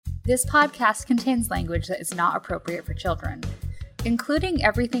This podcast contains language that is not appropriate for children, including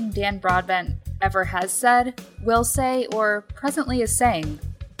everything Dan Broadbent ever has said, will say, or presently is saying,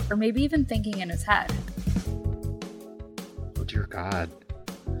 or maybe even thinking in his head. Oh dear God.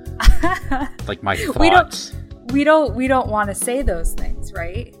 Like my thoughts. We don't want to say those things,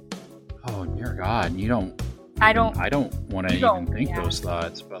 right? Oh dear God, I don't want to even think those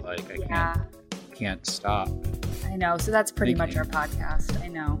thoughts, but like I can't stop. I know, so that's pretty much our podcast. I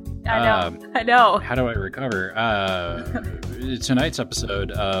know. How do I recover? Tonight's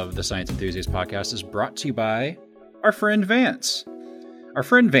episode of the Science Enthusiast Podcast is brought to you by our friend Vance. Our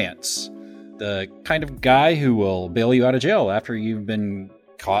friend Vance, the kind of guy who will bail you out of jail after you've been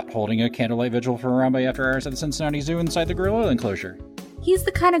caught holding a candlelight vigil for around by after hours at the Cincinnati Zoo inside the gorilla enclosure. He's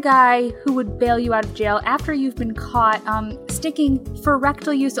the kind of guy who would bail you out of jail after you've been caught sticking for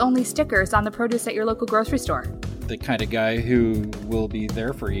rectal use only stickers on the produce at your local grocery store. The kind of guy who will be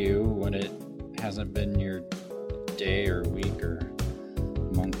there for you when it hasn't been your day or week or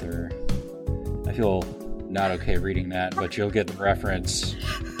month or... I feel not okay reading that, but you'll get the reference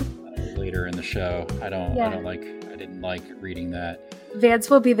later in the show. I didn't like reading that. Vance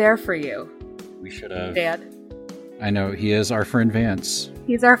will be there for you. We should have. Dad. I know, he is our friend Vance.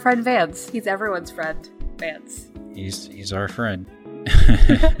 He's our friend Vance. He's everyone's friend, Vance. He's our friend.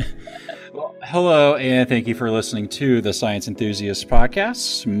 Well, hello, and thank you for listening to the Science Enthusiast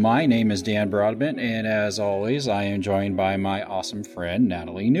Podcast. My name is Dan Broadbent, and as always, I am joined by my awesome friend,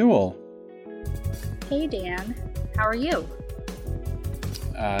 Natalie Newell. Hey, Dan. How are you?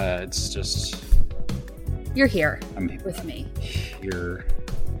 It's just... You're here with me. You're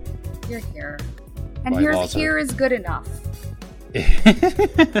here. And here is good enough.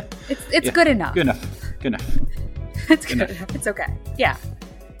 It's good enough. Good enough. It's good enough. It's okay. Yeah.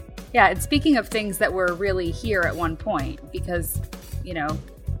 Yeah, and speaking of things that were really here at one point, because,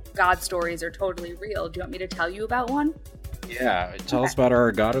 God stories are totally real. Do you want me to tell you about one? Yeah, tell us about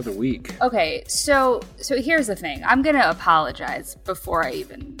our God of the Week. Okay, so here's the thing. I'm going to apologize before I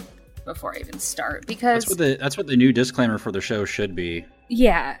even start, because that's what the new disclaimer for the show should be.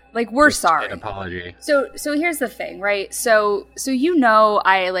 Yeah, like we're sorry. An apology. So here's the thing, right? So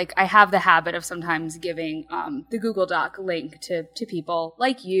I have the habit of sometimes giving the Google Doc link to people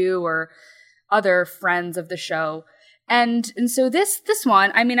like you or other friends of the show, and so this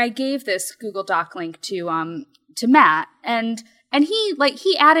one, I gave this Google Doc link to Matt, and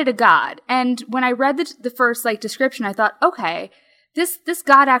he added a god, and when I read the first description, I thought, okay, this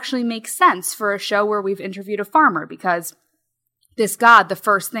god actually makes sense for a show where we've interviewed a farmer, because this god, the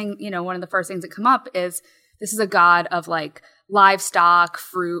first thing, one of the first things that come up is this is a god of livestock,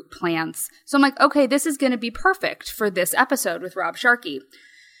 fruit, plants. So I'm like, okay, this is going to be perfect for this episode with Rob Sharkey.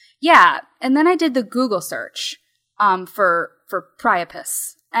 Yeah. And then I did the Google search for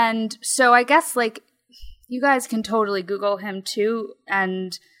Priapus. And so I guess you guys can totally Google him too.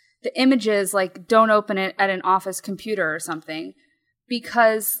 And the images, don't open it at an office computer or something,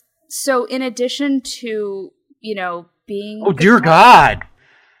 because so in addition to, being... Oh, dear God.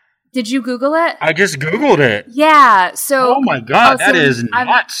 Did you Google it? I just Googled it. Yeah, so... Oh, my God, that is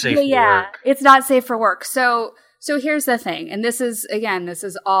not safe for work. It's not safe for work. So here's the thing, and this isn't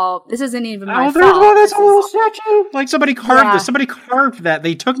even my fault. That's a little statue. Somebody carved this. Somebody carved that.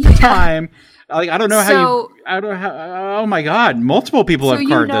 They took the time. I don't know oh my God, multiple people have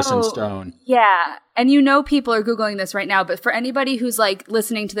carved this in stone. Yeah, and people are Googling this right now, but for anybody who's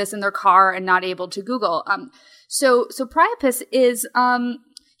listening to this in their car and not able to Google, so Priapus is,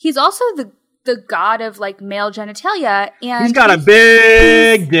 he's also the god of male genitalia, and he's got a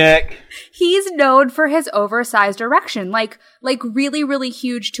big dick. He's known for his oversized erection, really, really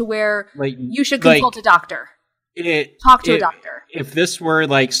huge, to where you should consult a doctor. Talk to a doctor. If this were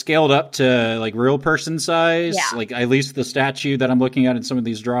scaled up to real person size, at least the statue that I'm looking at in some of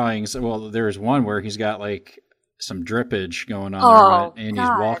these drawings, well, there's one where he's got some drippage going on there, and he's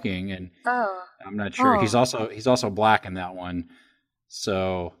walking, and I'm not sure. He's also black in that one,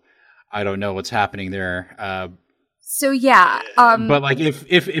 so I don't know what's happening there. But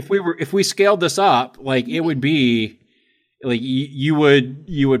if we scaled this up, it would be you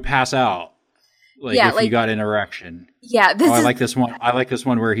would pass out. If you got an erection. Yeah. I like this one. I like this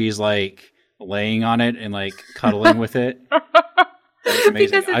one where he's laying on it and cuddling with it. It's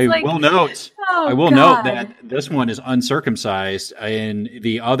amazing. I will note that this one is uncircumcised, and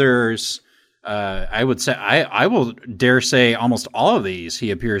the others, I would say, I will dare say almost all of these,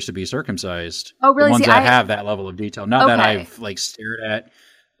 he appears to be circumcised. Oh, really? The ones that have that level of detail. Not that I've stared at.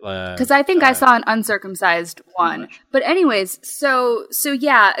 Because I think I saw an uncircumcised one. But anyways, so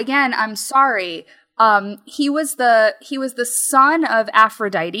yeah, again, I'm sorry, He was the son of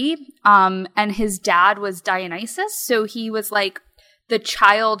Aphrodite, and his dad was Dionysus. So he was like the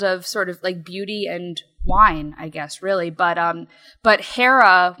child of sort of like beauty and wine, I guess, really. But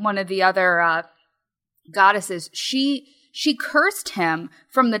Hera, one of the other goddesses, she cursed him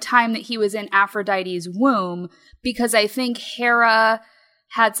from the time that he was in Aphrodite's womb, because I think Hera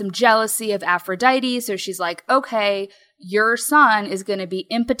had some jealousy of Aphrodite. So she's like, okay, your son is going to be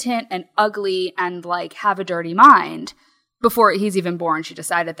impotent and ugly and like have a dirty mind. Before he's even born, she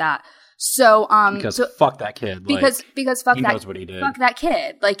decided that. So, fuck that kid. Because fuck he that. knows what he did. Fuck that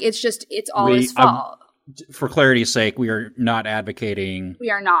kid. Like it's all his fault. For clarity's sake, we are not advocating.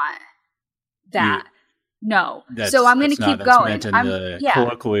 We are not that. No. So I'm going to keep going. Meant in the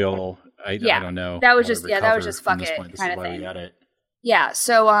colloquial. I don't know. That was just fuck it kind of thing. Yeah.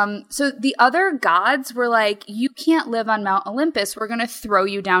 So the other gods were like, you can't live on Mount Olympus. We're going to throw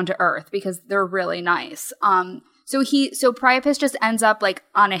you down to earth because they're really nice. So Priapus just ends up like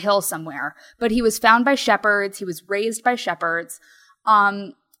on a hill somewhere, but he was found by shepherds. He was raised by shepherds.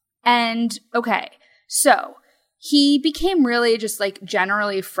 And okay, so he became really just like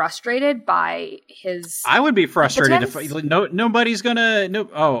generally frustrated by his. I would be frustrated if nobody's gonna. No.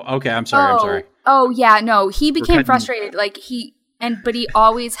 Oh, okay. I'm sorry. Oh yeah, no. He became frustrated. Like but he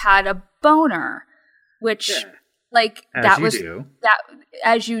always had a boner, which like that was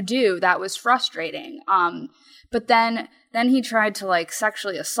as you do. That was frustrating. But then he tried to like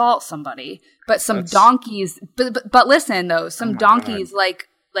sexually assault somebody, but some donkeys. But listen though, some donkeys like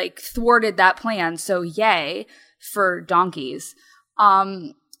thwarted that plan. So yay for donkeys.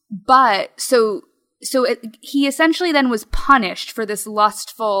 But he essentially then was punished for this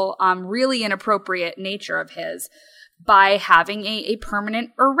lustful, really inappropriate nature of his by having a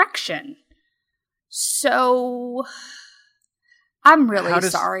permanent erection. So I'm really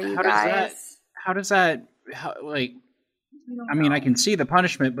sorry, you guys. How does that? I mean, I can see the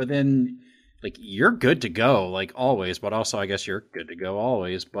punishment, but then, like, you're good to go, like, always. But also, I guess you're good to go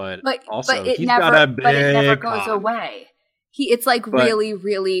always. But it never goes away. It's like really,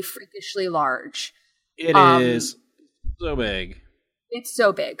 really freakishly large. It is so big. It's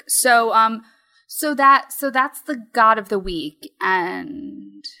so big. So that's the god of the week,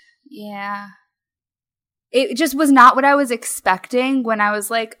 and yeah. It just was not what I was expecting when I was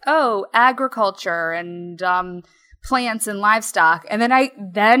like, oh, agriculture and plants and livestock. And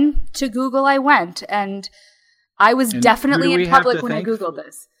then to Google I went, and I was definitely in public when I Googled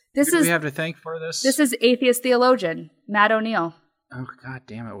this. Who do we have to thank for this? This is atheist theologian Matt O'Neill. Oh, God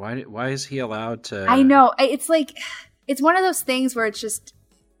damn it. Why is he allowed to? I know. It's like, it's one of those things where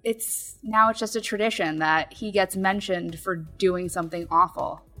it's now just a tradition that he gets mentioned for doing something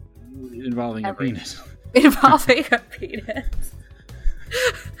awful. Involving a penis. Involving a penis.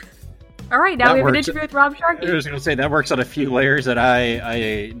 All right, now we have an interview with Rob Sharkey. I was going to say, that works on a few layers that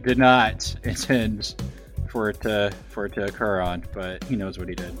I did not intend for it to occur on, but he knows what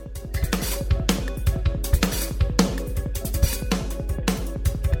he did.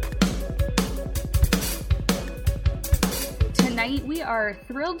 Tonight we are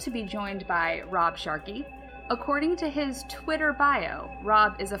thrilled to be joined by Rob Sharkey. According to his Twitter bio,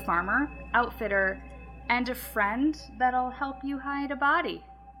 Rob is a farmer, outfitter, and a friend that'll help you hide a body.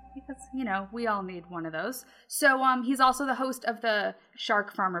 Because, we all need one of those. So he's also the host of the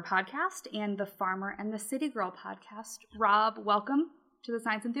Shark Farmer podcast and the Farmer and the City Girl podcast. Rob, welcome to the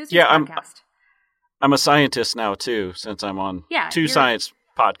Science Enthusiast podcast. I'm a scientist now, too, since I'm on two science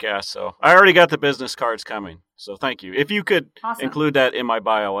podcasts. So I already got the business cards coming. So thank you. If you could include that in my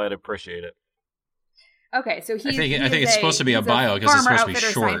bio, I'd appreciate it. Okay, so I think it's supposed to be a bio because it's supposed to be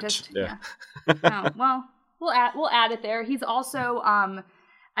short. Yeah. Well, we'll add it there. He's also,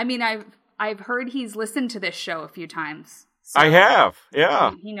 I've heard he's listened to this show a few times. So I have,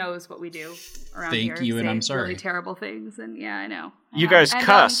 yeah. He knows what we do around here. Thank you, and I'm sorry. Really terrible things, and yeah, I know. You guys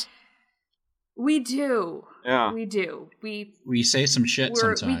cuss. We do. Yeah, we do. We say some shit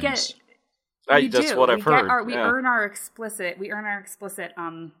sometimes. That's what I've heard. We earn our explicit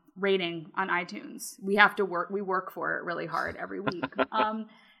rating on iTunes. We have to work. We work for it really hard every week.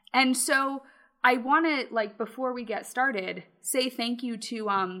 And so I want to, before we get started, say thank you to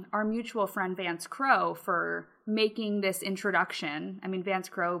our mutual friend Vance Crowe for making this introduction. I mean, Vance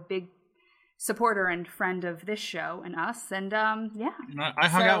Crowe, big supporter and friend of this show and us. And yeah. I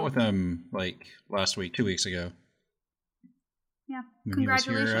hung out with him last week, 2 weeks ago. Yeah. When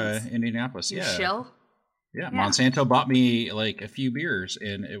Congratulations. He was here in Indianapolis. You shill? Yeah. Monsanto bought me a few beers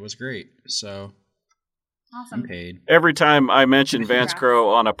and it was great. So awesome. I'm paid. Every time I mention Vance Crowe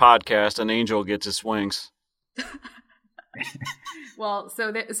on a podcast, an angel gets his wings. Well,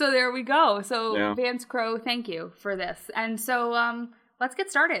 so there we go. So Vance Crowe, thank you for this. And so let's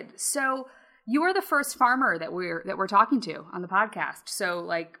get started. So you are the first farmer that we're talking to on the podcast. So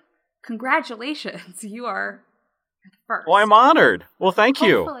like, congratulations, you are the first. Well, I'm honored. Well, thank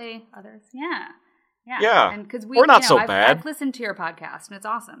you. Hopefully others, yeah. And because we're not so bad. I've listened to your podcast and it's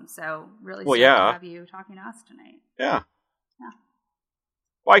awesome. So really stoked to have you talking to us tonight. Yeah.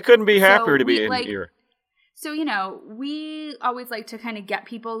 Well, I couldn't be happier to be in here. So, we always like to kind of get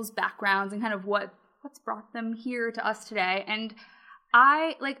people's backgrounds and kind of what's brought them here to us today. And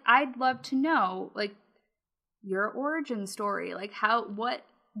I'd love to know, like, your origin story, like what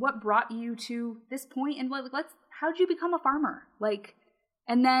brought you to this point, and how'd you become a farmer? Like,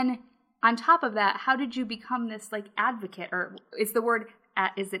 and then on top of that, how did you become this like advocate, or is the word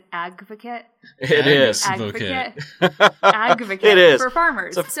is it advocate? It is advocate. It is for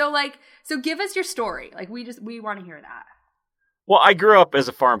farmers. So give us your story. Like we want to hear that. Well, I grew up as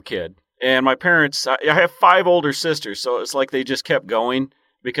a farm kid, and my parents, I have 5 older sisters, so it's like they just kept going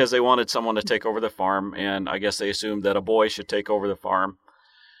because they wanted someone to take over the farm, and I guess they assumed that a boy should take over the farm.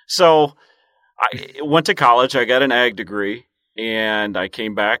 So I went to college, I got an ag degree, and I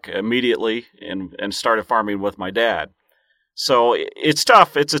came back immediately and started farming with my dad. So it's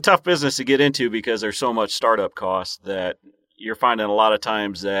tough. It's a tough business to get into because there's so much startup costs that you're finding a lot of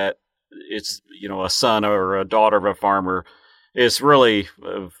times that it's, a son or a daughter of a farmer is really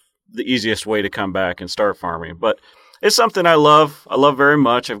the easiest way to come back and start farming. But it's something I love. I love very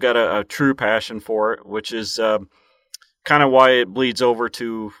much. I've got a true passion for it, which is kind of why it bleeds over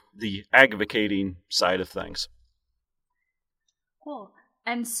to the advocating side of things. Cool.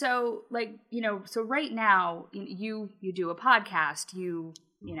 And so, so right now you do a podcast, you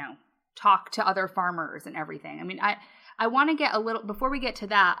talk to other farmers and everything. I mean, I want to get a little, before we get to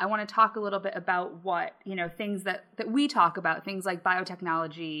that, I want to talk a little bit about what, things that we talk about, things like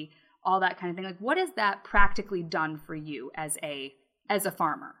biotechnology, all that kind of thing. Like, what has that practically done for you as a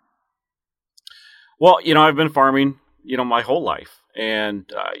farmer? Well, I've been farming, my whole life,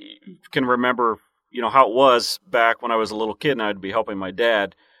 and I can remember how it was back when I was a little kid and I'd be helping my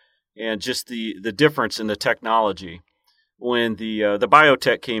dad, and just the difference in the technology. When the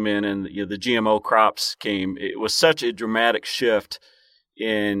biotech came in and the GMO crops came, it was such a dramatic shift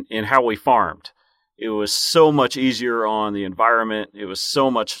in how we farmed. It was so much easier on the environment. It was so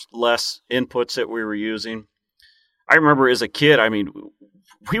much less inputs that we were using. I remember as a kid,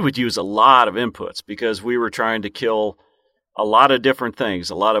 we would use a lot of inputs because we were trying to kill a lot of different things,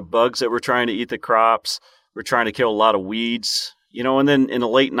 a lot of bugs that were trying to eat the crops. We're trying to kill a lot of weeds, and then in the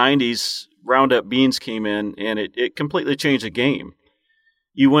late 90s, Roundup beans came in and it completely changed the game.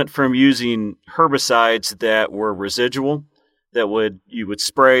 You went from using herbicides that were residual, that you would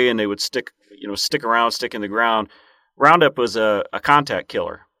spray and they would stick in the ground. Roundup was a contact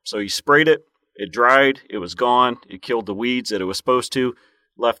killer. So you sprayed it, it dried, it was gone, it killed the weeds that it was supposed to,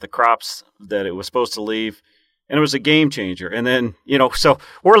 left the crops that it was supposed to leave. And it was a game changer. And then, so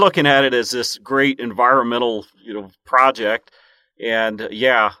we're looking at it as this great environmental, project. And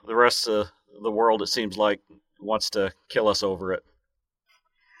the rest of the world, it seems like, wants to kill us over it.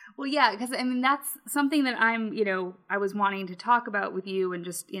 Well, yeah, because that's something that I was wanting to talk about with you, and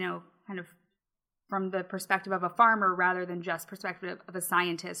just, kind of from the perspective of a farmer rather than just perspective of a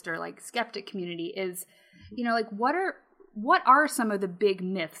scientist or like skeptic community is, like what are some of the big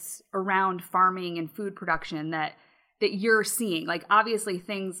myths around farming and food production that you're seeing? Like, obviously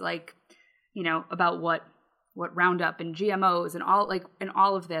things like, about what Roundup and GMOs and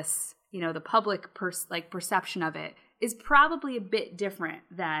all of this, the public perception of it is probably a bit different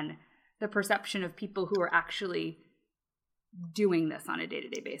than the perception of people who are actually doing this on a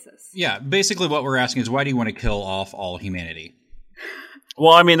day-to-day basis. Yeah, basically what we're asking is, why do you want to kill off all humanity?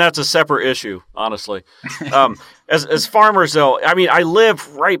 Well, that's a separate issue, honestly. As farmers, though, I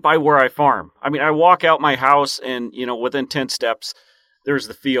live right by where I farm. I walk out my house and, within 10 steps, there's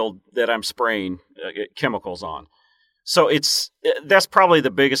the field that I'm spraying chemicals on. So that's probably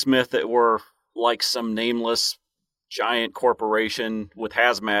the biggest myth, that we're like some nameless giant corporation with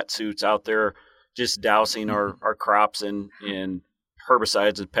hazmat suits out there just dousing our crops in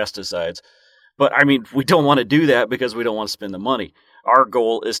herbicides and pesticides. But, we don't want to do that because we don't want to spend the money. Our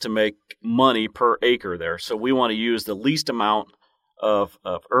goal is to make money per acre there. So we want to use the least amount of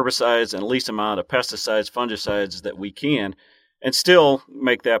herbicides and least amount of pesticides, fungicides that we can, and still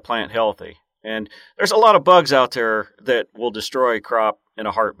make that plant healthy. And there's a lot of bugs out there that will destroy a crop in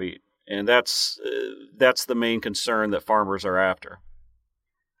a heartbeat. And that's the main concern that farmers are after.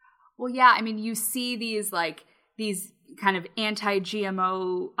 Well, yeah, you see these these kind of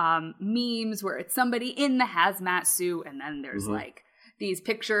anti-GMO memes where it's somebody in the hazmat suit, and then there's like these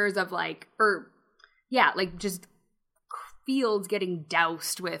pictures of like just fields getting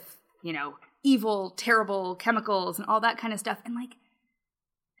doused with, you know, evil, terrible chemicals and all that kind of stuff. And like,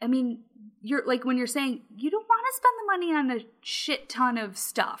 I mean, you're like, when you're saying you don't want to spend the money on a shit ton of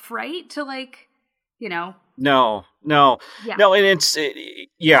stuff, right? To like, you know. No. Yeah. No, and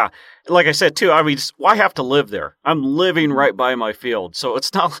like I said too, I mean, why have to live there? I'm living right by my field. So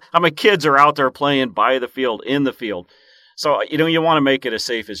it's not, my kids are out there playing by the field, in the field. So, you know, you want to make it as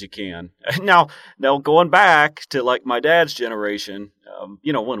safe as you can. Now going back to like my dad's generation,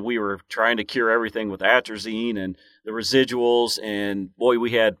 you know, when we were trying to cure everything with atrazine and the residuals, and boy,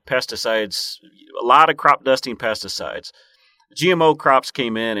 we had pesticides, a lot of crop dusting pesticides. GMO crops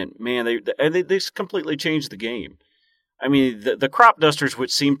came in, and man, they just completely changed the game. I mean, the crop dusters,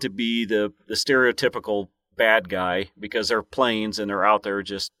 which seem to be the stereotypical bad guy because they're planes and they're out there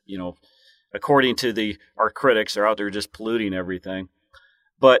just, you know, according to our critics, they're out there just polluting everything.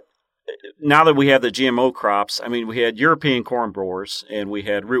 But now that we have the GMO crops, I mean, we had European corn borers and we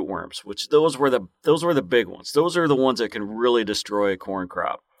had rootworms, which those were the big ones. Those are the ones that can really destroy a corn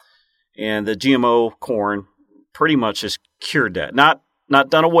crop. And the GMO corn pretty much has cured that. Not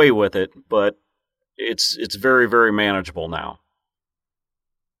done away with it, but it's very, very manageable now.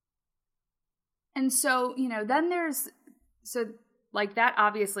 And so, you know, then like that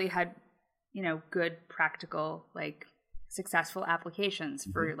obviously had, you know, good practical, like successful applications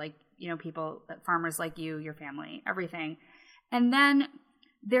for like, you know, people, farmers like you, your family, everything. And then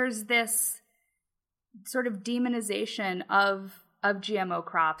there's this sort of demonization of GMO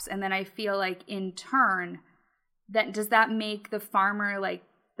crops. And then I feel like in turn, does that make the farmer like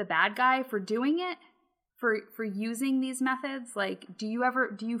the bad guy for doing it, for using these methods? Like, do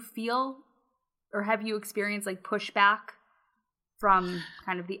you feel, or have you experienced like pushback from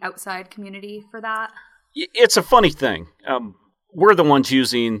kind of the outside community for that? It's a funny thing. We're the ones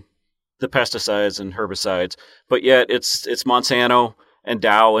using the pesticides and herbicides, but yet it's Monsanto and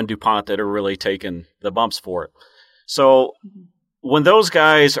Dow and DuPont that are really taking the bumps for it. So when those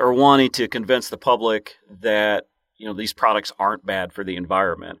guys are wanting to convince the public that, you know, these products aren't bad for the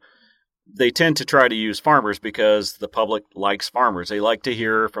environment, they tend to try to use farmers because the public likes farmers. They like to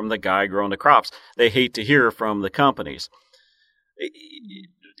hear from the guy growing the crops. They hate to hear from the companies.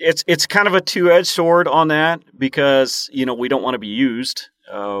 It's kind of a two-edged sword on that because, you know, we don't want to be used.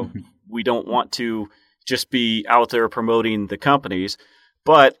 We don't want to just be out there promoting the companies.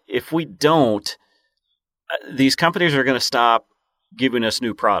 But if we don't, these companies are going to stop giving us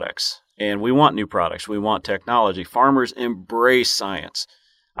new products. And we want new products. We want technology. Farmers embrace science.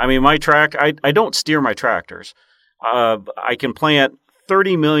 I mean, I don't steer my tractors. I can plant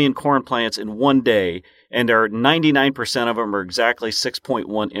 30 million corn plants in one day, and 99% of them are exactly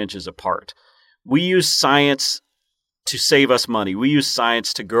 6.1 inches apart. We use science to save us money. We use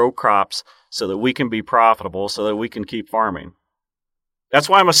science to grow crops so that we can be profitable, so that we can keep farming. That's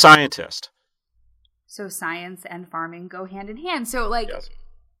why I'm a scientist. So science and farming go hand in hand. So like, yes.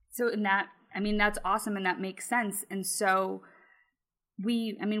 So in that, I mean, that's awesome and that makes sense. And so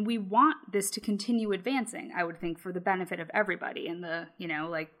we want this to continue advancing, I would think, for the benefit of everybody and the, you know,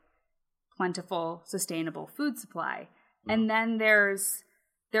 like plentiful, sustainable food supply. Mm. And then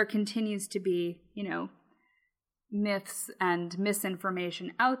there continues to be, you know, myths and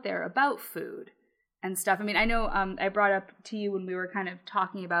misinformation out there about food and stuff. I mean, I know I brought up to you when we were kind of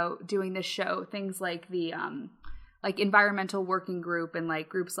talking about doing this show, things like the like environmental working group and like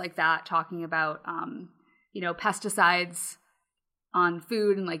groups like that talking about, you know, pesticides on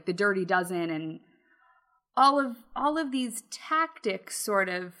food and like the Dirty Dozen and all of these tactics sort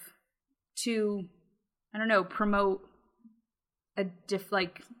of to, I don't know, promote a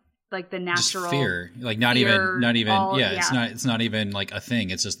like the natural just fear, like not fear, even yeah. It's not even like a thing.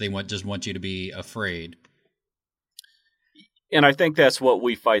 It's just they want you to be afraid. And I think that's what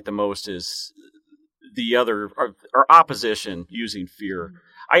we fight the most is the other our opposition using fear.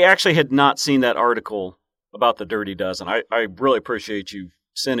 Mm-hmm. I actually had not seen that article about the Dirty Dozen. I really appreciate you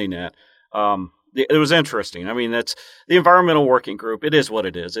sending that. It was interesting. I mean, that's the environmental working group. It is what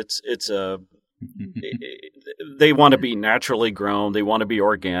it is. They want to be naturally grown. They want to be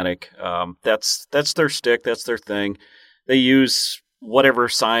organic. That's their stick. That's their thing. They use whatever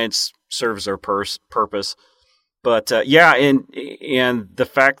science serves their purpose. But yeah, and the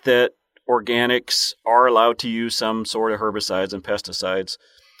fact that organics are allowed to use some sort of herbicides and pesticides,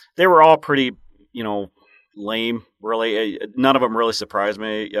 they were all pretty, you know, lame. Really, none of them really surprised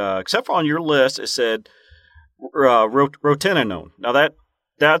me, except for on your list it said rotenone. Now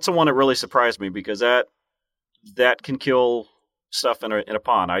that's the one that really surprised me because that that can kill stuff in a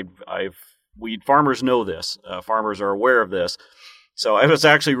pond. Farmers know this. Farmers are aware of this. So I was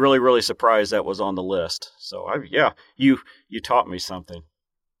actually really, really surprised that was on the list. So you taught me something.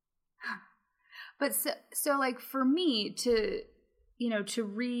 But so like for me to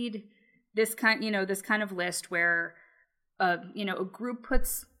read this kind of list where, a group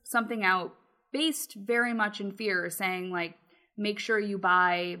puts something out based very much in fear, saying like, make sure you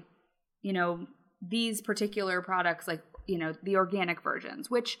buy, these particular products, like, the organic versions,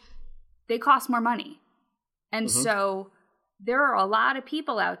 which they cost more money. And so there are a lot of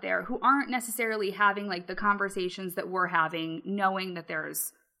people out there who aren't necessarily having like the conversations that we're having, knowing that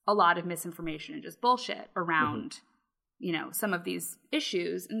there's a lot of misinformation and just bullshit around, some of these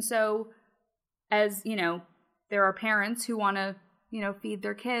issues. And so as, there are parents who want to, feed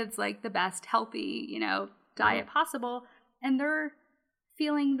their kids like the best healthy, diet possible. And they're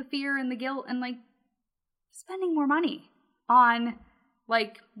feeling the fear and the guilt and like spending more money on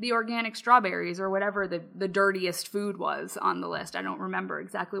like the organic strawberries or whatever the dirtiest food was on the list. I don't remember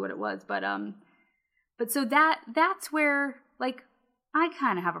exactly what it was, but so that's where like I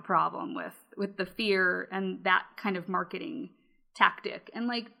kind of have a problem with the fear and that kind of marketing tactic. And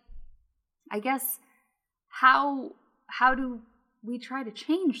like, I guess how do we try to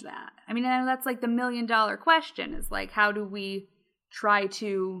change that? I mean, I know that's like the $1 million question, is like, how do we try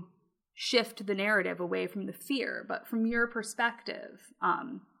to shift the narrative away from the fear? But from your perspective,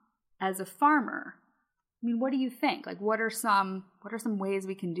 as a farmer, I mean, what do you think? Like, what are some ways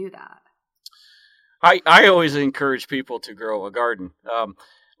we can do that? I always encourage people to grow a garden.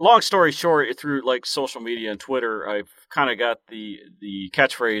 Long story short, through like social media and Twitter, I've kind of got the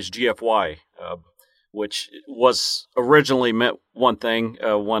catchphrase GFY, which was originally meant one thing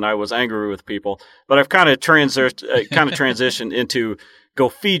when I was angry with people, but I've kind of transitioned into go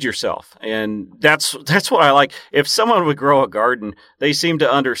feed yourself. And that's what I like. If someone would grow a garden, they seem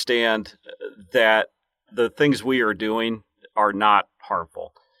to understand that the things we are doing are not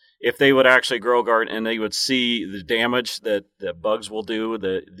harmful. If they would actually grow a garden and they would see the damage that bugs will do,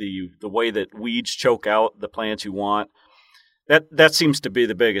 the way that weeds choke out the plants you want, that seems to be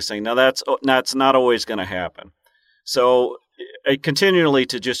the biggest thing. Now that's not always going to happen. So continually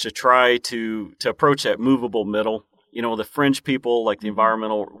to try to approach that movable middle, the fringe people like the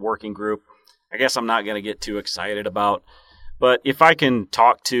environmental working group, I guess I'm not going to get too excited about. But if I can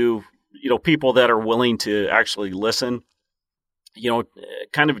talk to, people that are willing to actually listen,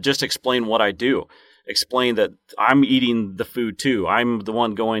 kind of just explain what I do, explain that I'm eating the food too. I'm the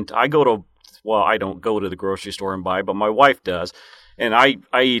one I don't go to the grocery store and buy, but my wife does. And I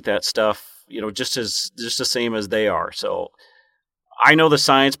eat that stuff, just the same as they are. So I know the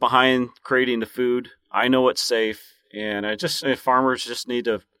science behind creating the food. I know it's safe. And farmers just need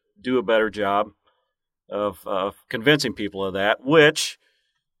to do a better job of convincing people of that, which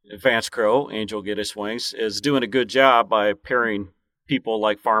Vance Crowe, Angel Get His Wings, is doing a good job by pairing people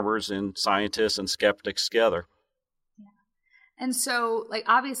like farmers and scientists and skeptics together. Yeah. And so, like,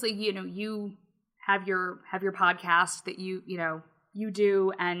 obviously, you have your podcast that you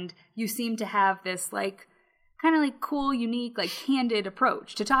do, and you seem to have this like kind of like cool, unique, like candid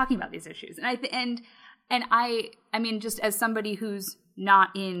approach to talking about these issues. And I mean, just as somebody who's not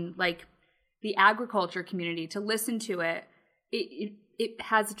in like the agriculture community, to listen to it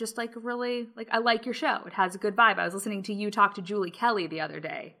has just like a really, like, I like your show. It has a good vibe. I was listening to you talk to Julie Kelly the other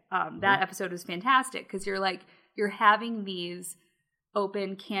day. That episode was fantastic because you're having these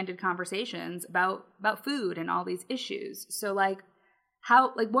open, candid conversations about food and all these issues. So like,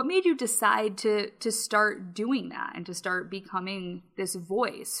 what made you decide to start doing that and to start becoming this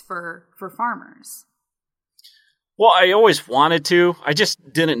voice for farmers? Well, I always wanted to. I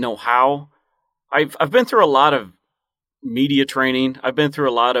just didn't know how. I've been through a lot of media training. I've been through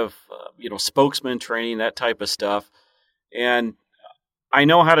a lot of spokesman training, that type of stuff, and I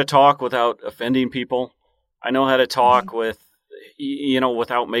know how to talk without offending people. I know how to talk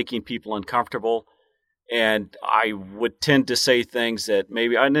without making people uncomfortable. And I would tend to say things that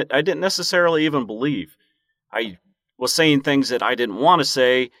maybe I didn't necessarily even believe. I was saying things that I didn't want to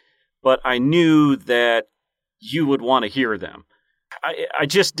say, but I knew that you would want to hear them. I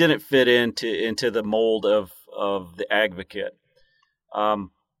just didn't fit into the mold of the advocate.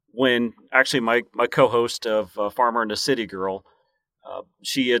 When actually my co-host of Farmer and the City Girl,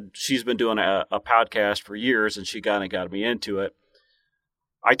 she's been doing a podcast for years, and she got me into it.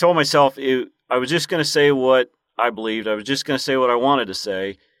 I told myself I was just going to say what I believed. I was just going to say what I wanted to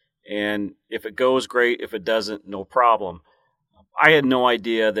say, and if it goes, great. If it doesn't, no problem. I had no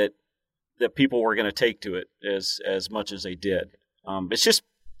idea that people were going to take to it as much as they did. It's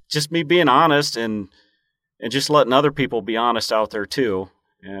just me being honest and and just letting other people be honest out there too.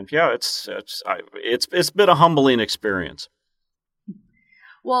 And yeah, it's been a humbling experience.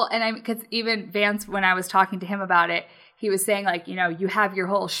 Well, and because even Vance, when I was talking to him about it, he was saying, like, you know, you have your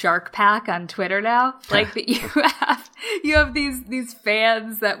whole shark pack on Twitter now, like that you have these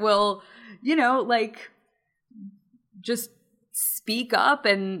fans that will, you know, like just speak up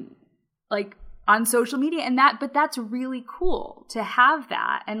and like on social media and that, but that's really cool to have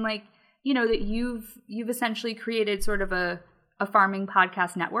that. And like, you know, that you've essentially created sort of a farming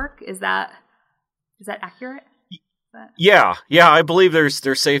podcast network. Is that accurate? Yeah, I believe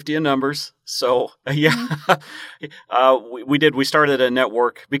there's safety in numbers. So we started a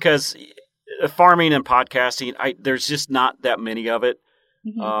network because farming and podcasting, there's just not that many of it.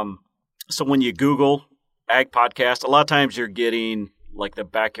 Mm-hmm. So when you Google ag podcast, a lot of times you're getting like the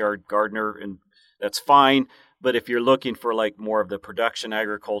backyard gardener, and that's fine. But if you're looking for like more of the production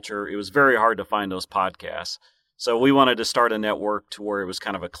agriculture, it was very hard to find those podcasts. So we wanted to start a network to where it was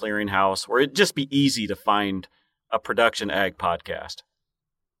kind of a clearinghouse where it'd just be easy to find a production ag podcast.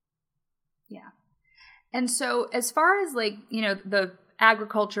 Yeah. And so as far as like, you know, the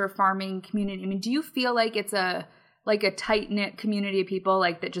agriculture farming community, I mean, do you feel like it's a tight knit community of people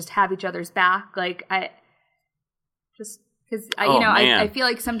like that just have each other's back? Like I feel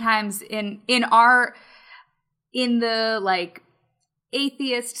like sometimes in the like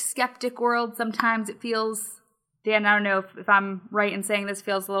atheist skeptic world, sometimes it feels, Dan, I don't know if I'm right in saying this,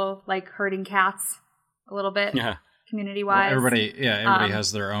 feels a little like herding cats. A little bit, community-wise. Well, everybody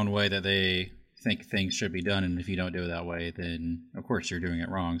has their own way that they think things should be done, and if you don't do it that way, then of course you're doing it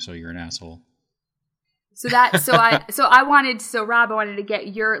wrong. So you're an asshole. Rob, I wanted to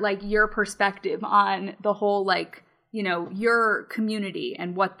get your perspective on the whole, like, you know, your community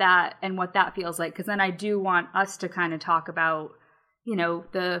and what that feels like, because then I do want us to kind of talk about, you know,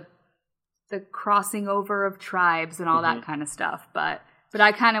 the crossing over of tribes and all that kind of stuff, But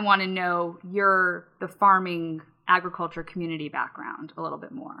I kind of want to know the farming agriculture community background a little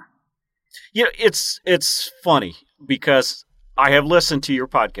bit more. Yeah, it's funny because I have listened to your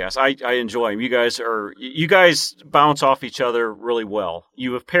podcast. I enjoy them. You guys bounce off each other really well.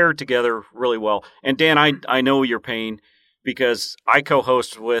 You have paired together really well. And Dan, I know your pain because I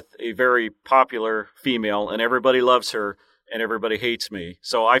co-host with a very popular female, and everybody loves her and everybody hates me.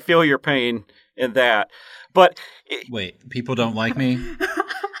 So I feel your pain in that. But wait, people don't like me?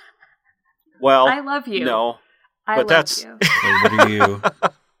 Well, I love you. No, but that's you. Wait, what are you?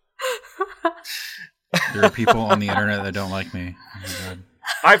 There are people on the internet that don't like me. Oh my God.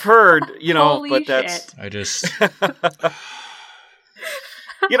 I've heard, you know, Holy but that's shit. I just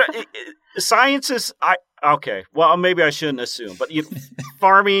you know, science is okay. Well, maybe I shouldn't assume, but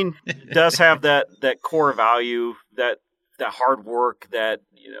farming does have that core value, that hard work, that,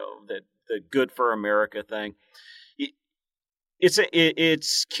 you know, that the good for America thing.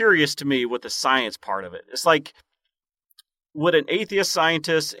 It's curious to me with the science part of it. It's like, would an atheist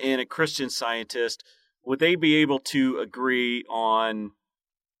scientist and a Christian scientist, would they be able to agree on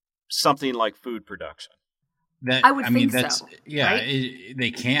something like food production? I would think so. Yeah, right?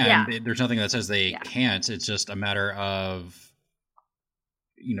 They can. Yeah. There's nothing that says they can't. It's just a matter of,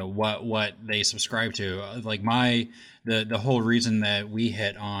 you know, what they subscribe to. Like the whole reason that we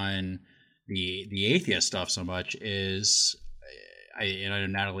hit on the atheist stuff so much is, I know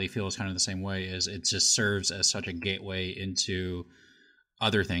Natalie feels kind of the same way, is it just serves as such a gateway into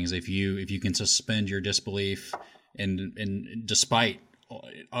other things. If you can suspend your disbelief and despite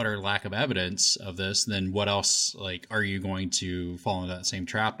utter lack of evidence of this, then what else, like, are you going to fall into that same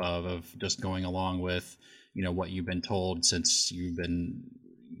trap of just going along with, you know, what you've been told since you've been,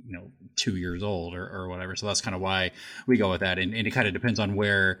 you know, 2 years old or whatever. So that's kind of why we go with that. And it kind of depends on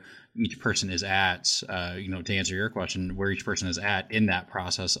where each person is at, you know, to answer your question, where each person is at in that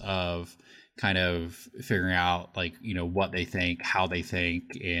process of kind of figuring out, like, you know, what they think, how they think,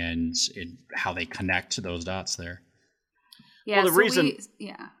 and how they connect to those dots there. Yeah. Well,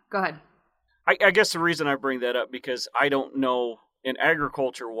 go ahead. I guess the reason I bring that up, because I don't know, in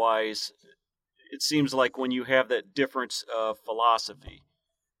agriculture wise, it seems like when you have that difference of philosophy,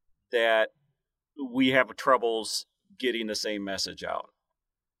 that we have troubles getting the same message out.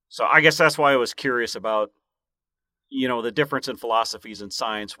 So I guess that's why I was curious about, you know, the difference in philosophies in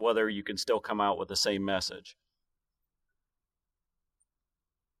science, whether you can still come out with the same message.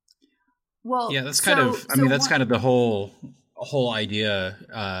 Well, yeah, that's kind of the whole idea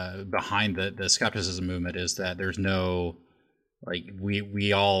behind the skepticism movement, is that there's no like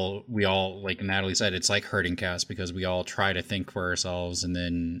we all like Natalie said, it's like herding cats because we all try to think for ourselves, and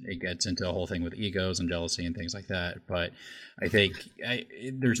then it gets into a whole thing with egos and jealousy and things like that. But I think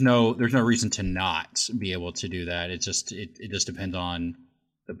there's no reason to not be able to do that. It just depends on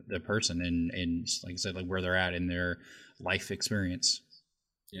the person and like I said, like where they're at in their life experience.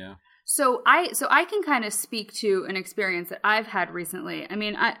 Yeah. So I can kind of speak to an experience that I've had recently. I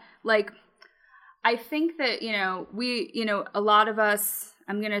mean, I think that, a lot of us,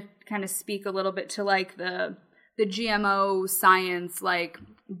 I'm going to kind of speak a little bit to like the GMO science, like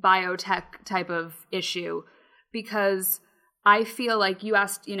biotech type of issue, because I feel like you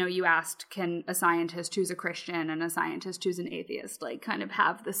asked, can a scientist who's a Christian and a scientist who's an atheist, like kind of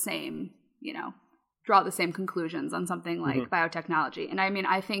have the same, draw the same conclusions on something like biotechnology. And I mean,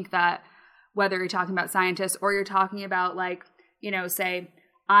 I think that whether you're talking about scientists or you're talking about like, say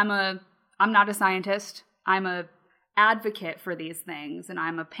I'm not a scientist. I'm a advocate for these things, and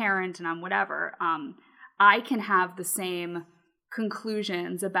I'm a parent, and I'm whatever. I can have the same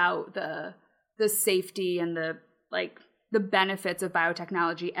conclusions about the safety and the benefits of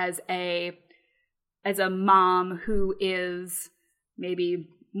biotechnology as a mom who is maybe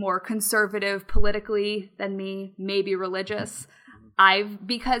more conservative politically than me, maybe religious.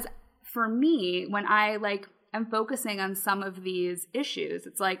 Because for me, when I am focusing on some of these issues,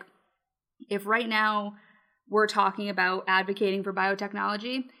 it's like, if right now we're talking about advocating for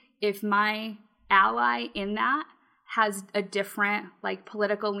biotechnology, if my ally in that has a different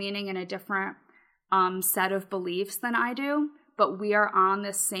political leaning and a different set of beliefs than I do, but we are on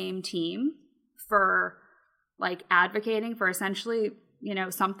the same team for advocating for essentially,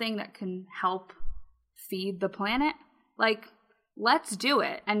 something that can help feed the planet, let's do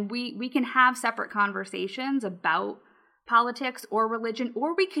it. And we can have separate conversations about politics or religion,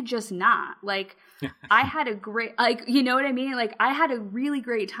 or we could just not. I had a great, you know what I mean? I had a really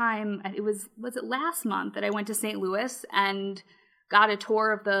great time. Was it last month that I went to St. Louis and got a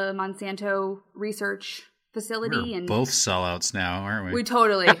tour of the Monsanto research facility? We're and both sellouts now, aren't we? We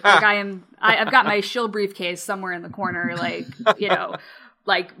totally, I've got my shill briefcase somewhere in the corner,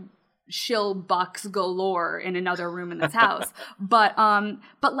 shill bucks galore in another room in this house. But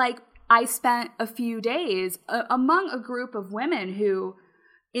I spent a few days among a group of women who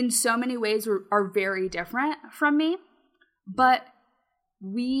in so many ways are very different from me, but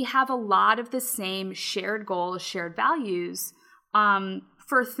we have a lot of the same shared goals, shared values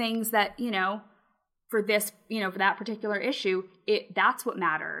for things that, for this, for that particular issue, that's what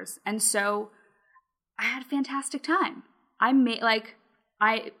matters. And so I had a fantastic time.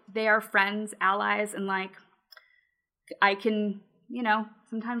 They are friends, allies, and I can,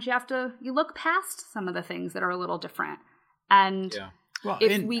 sometimes you look past some of the things that are a little different. And well, I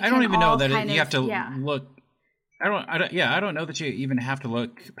don't even know that you have to look. I don't know that you even have to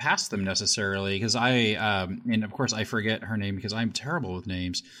look past them necessarily, because and of course I forget her name because I'm terrible with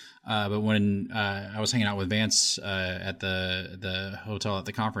names. But when I was hanging out with Vance at the hotel at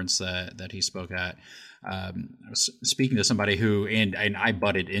the conference that he spoke at, I was speaking to somebody who, and I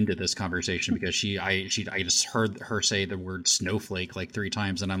butted into this conversation because I just heard her say the word snowflake 3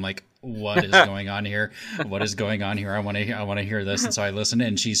 times, and I'm like, what is going on here? What is going on here? I want to hear this. And so I listened,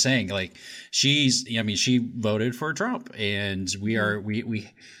 and she's saying she voted for Trump, and we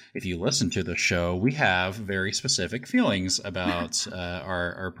if you listen to the show, we have very specific feelings about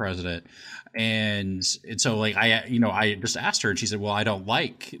our president. And so I just asked her, and she said, well, I don't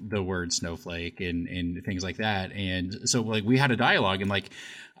like the word snowflake and things like that. And so we had a dialogue, and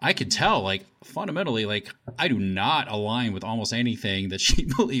I could tell fundamentally, I do not align with almost anything that she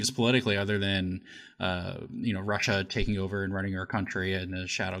believes politically, other than, Russia taking over and running our country and the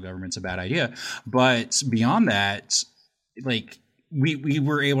shadow government's a bad idea. But beyond that, we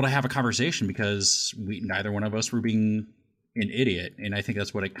were able to have a conversation because neither one of us were being an idiot. And I think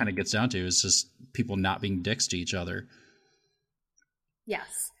that's what it kind of gets down to, is just people not being dicks to each other.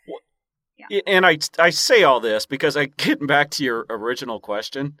 Yes. Yeah. And I say all this because getting back to your original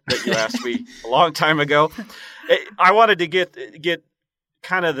question that you asked me a long time ago, I wanted to get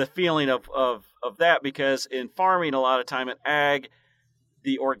kind of the feeling of that, because in farming, a lot of time in ag,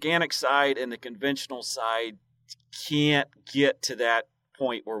 the organic side and the conventional side can't get to that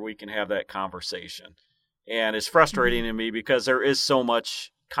point where we can have that conversation. And it's frustrating to me because there is so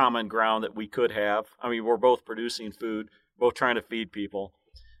much common ground that we could have. I mean, we're both producing food, both trying to feed people,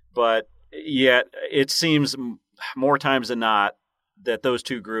 but yet it seems more times than not that those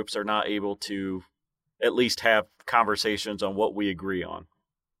two groups are not able to at least have conversations on what we agree on.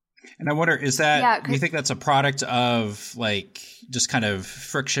 And I wonder, is that, do you think that's a product of like just kind of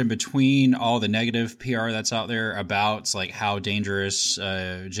friction between all the negative PR that's out there about like how dangerous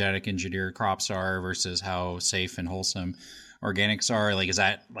genetic engineered crops are versus how safe and wholesome organics are? Like, is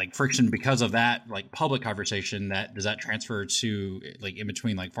that like friction because of that, like public conversation, that does that transfer to like in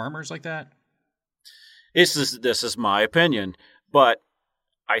between like farmers like that? This is my opinion, but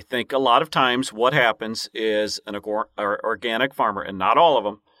I think a lot of times what happens is an organic farmer, and not all of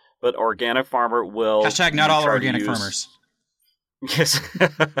them, but organic farmer will... Hashtag not all organic farmers. Yes.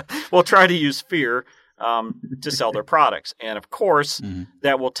 will try to use fear to sell their products. And of course,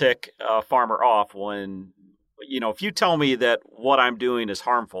 that will tick a farmer off when, if you tell me that what I'm doing is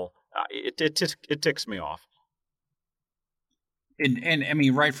harmful, it ticks me off. And I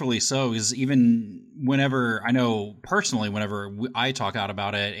mean, rightfully so, because even whenever I talk out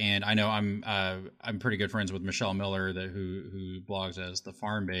about it, and I know I'm pretty good friends with Michelle Miller, who blogs as the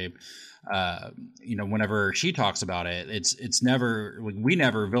Farm Babe. Whenever she talks about it, it's never like, we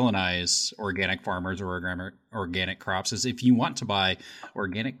never villainize organic farmers or organic crops. As if you want to buy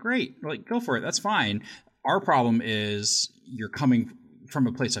organic, great, like go for it, that's fine. Our problem is you're coming from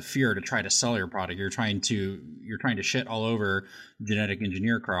a place of fear to try to sell your product. You're trying to shit all over genetic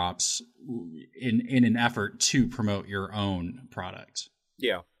engineered crops in an effort to promote your own product.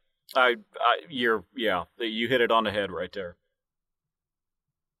 Yeah. You hit it on the head right there.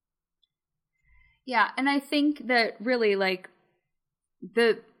 Yeah. And I think that really like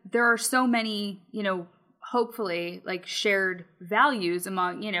there are so many, hopefully like shared values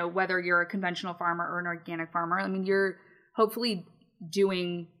among, whether you're a conventional farmer or an organic farmer. I mean, you're hopefully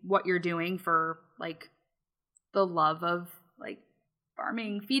doing what you're doing for like the love of like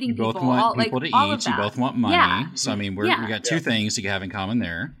farming, feeding people. You both want people to eat. You both want money. Yeah. So I mean, we got two things to have in common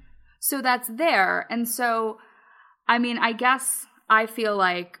there. So that's there, and so I mean, I guess I feel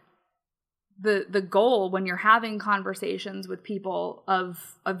like the goal when you're having conversations with people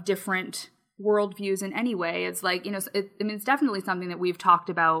of different worldviews in any way is like, it's definitely something that we've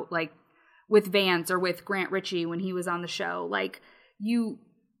talked about like with Vance or with Grant Ritchie when he was on the show. Like, you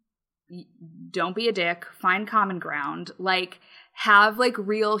don't be a dick, find common ground, like have like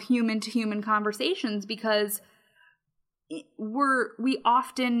real human to human conversations, because we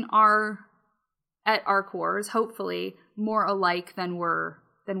often are at our cores, hopefully, more alike than we're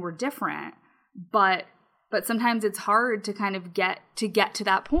different. But sometimes it's hard to kind of get to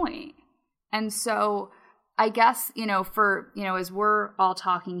that point. And so I guess, as we're all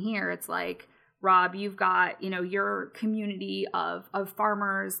talking here, it's like, Rob, you've got, your community of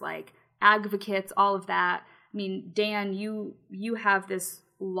farmers, like advocates, all of that. I mean, Dan, you have this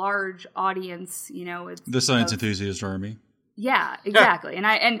large audience, it's the science enthusiast army. Yeah, exactly. And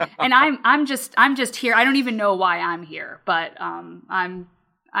I'm just here. I don't even know why I'm here, but I'm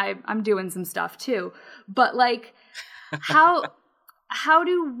doing some stuff too. But like, how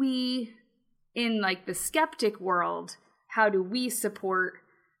do we, in like the skeptic world, how do we support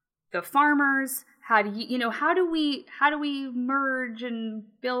the farmers? How do we merge and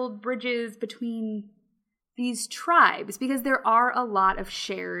build bridges between these tribes? Because there are a lot of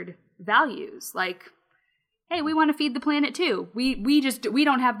shared values. Like, hey, we want to feed the planet too. We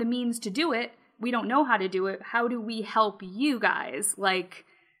don't have the means to do it. We don't know how to do it. How do we help you guys, like,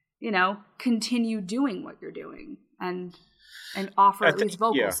 continue doing what you're doing and offer at least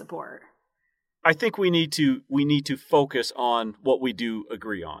vocal support? I think we need to focus on what we do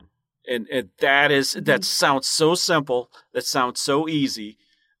agree on. And that sounds so simple. That sounds so easy,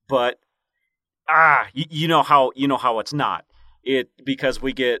 but you know how it's not. Because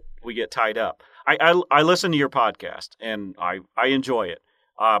we get tied up. I listen to your podcast and I enjoy it.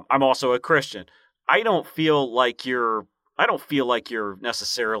 I'm also a Christian. I don't feel like you're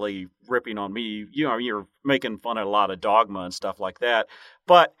necessarily ripping on me. You're making fun of a lot of dogma and stuff like that.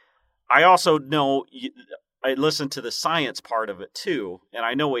 But I also know I listen to the science part of it too, and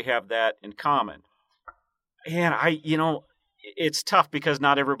I know we have that in common. And it's tough because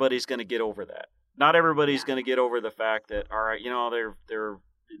not everybody's going to get over that. Not everybody's going to get over the fact that, all right,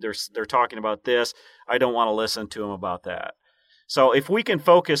 they're talking about this. I don't want to listen to them about that. So if we can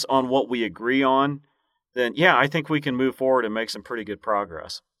focus on what we agree on, then I think we can move forward and make some pretty good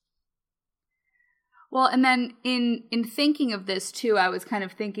progress. Well, and then in thinking of this too, I was kind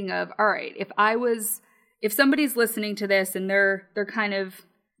of thinking of, all right, if somebody's listening to this and they're kind of,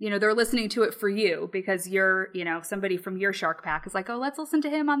 they're listening to it for you because you're, somebody from your Shark Pack is like, oh, let's listen to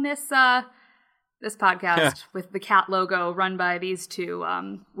him on this podcast with the cat logo run by these two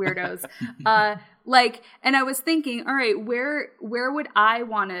weirdos. And I was thinking, all right, where would I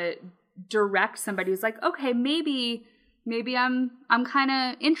want to direct somebody who's like, okay, maybe I'm kind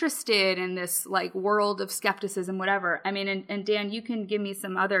of interested in this like world of skepticism, whatever. I mean, and Dan, you can give me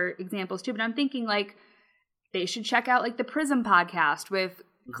some other examples too, but I'm thinking like they should check out like the Prism podcast with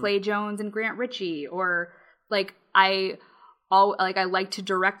Clay Jones and Grant Ritchie, or like I like to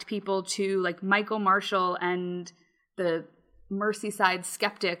direct people to like Michael Marshall and the Merseyside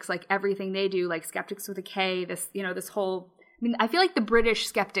Skeptics, like everything they do, like Skeptics with a K, this, you know, this whole, I mean, I feel like the British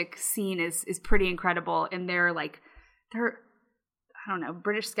skeptic scene is pretty incredible, and they're I don't know,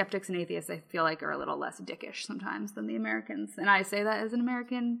 British skeptics and atheists I feel like are a little less dickish sometimes than the Americans, and I say that as an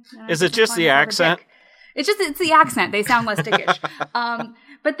American. Is it just the accent? It's the accent. They sound less dickish.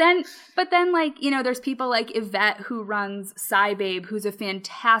 But then like, you know, there's people like Yvette who runs SciBabe, who's a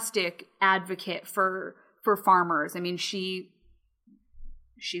fantastic advocate for farmers. I mean, she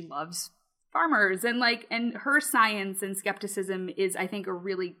loves farmers, and like, and her science and skepticism is, I think, a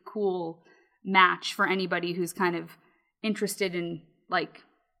really cool match for anybody who's kind of interested in like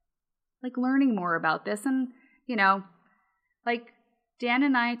learning more about this. And, you know, like Dan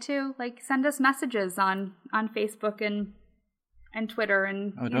and I too, like send us messages on Facebook and Twitter,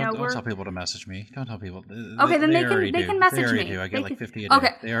 and don't tell people to message me. Don't tell people. Okay, then they can message me. They already do. I get like 50 a day.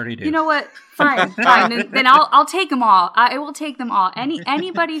 Okay, they already do. You know what? Fine. Then I'll take them all. I will take them all.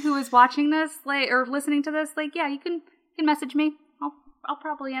 Anybody who is watching this, like, or listening to this, like, yeah, you can message me. I'll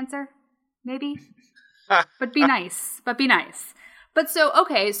probably answer, maybe. But be nice. But so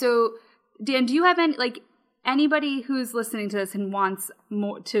Dan, do you have anybody who's listening to this and wants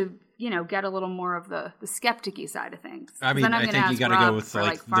more to, you know, get a little more of the skeptic-y side of things? I mean, I think you got to go with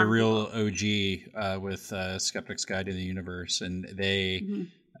like the real OG with Skeptic's Guide to the Universe, and they,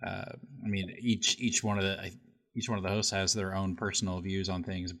 I mean, each one of the hosts has their own personal views on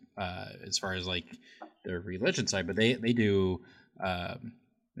things as far as like their religion side, but they do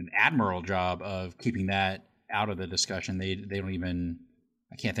an admirable job of keeping that out of the discussion. They don't even.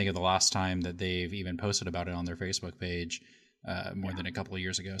 I can't think of the last time that they've even posted about it on their Facebook page more than a couple of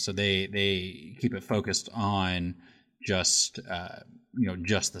years ago. So they keep it focused on just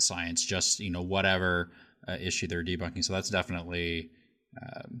just the science, just whatever issue they're debunking. So that's definitely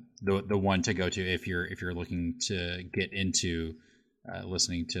the one to go to if you're looking to get into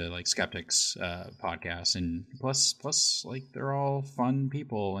listening to like skeptics podcasts. And plus like they're all fun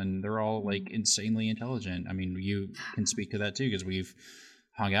people and they're all like insanely intelligent. I mean, you can speak to that too, because we've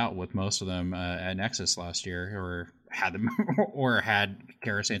hung out with most of them at Nexus last year, or had them or had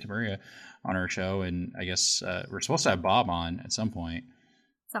Cara Santa Maria on our show, and I guess we're supposed to have Bob on at some point.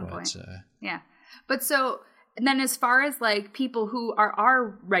 Yeah. But so, and then as far as like people who are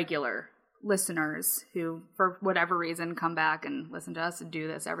our regular listeners who for whatever reason come back and listen to us and do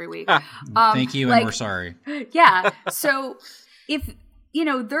this every week, thank you, and we're sorry. Yeah. So if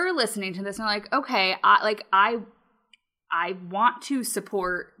they're listening to this and they're like, okay, I want to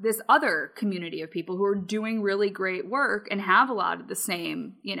support this other community of people who are doing really great work and have a lot of the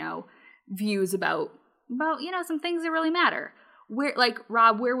same, views about some things that really matter. Where, like,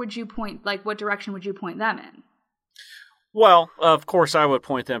 Rob, where would you point, like, what direction would you point them in? Well, of course, I would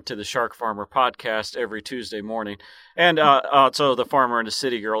point them to the Shark Farmer podcast every Tuesday morning, and also the Farmer and the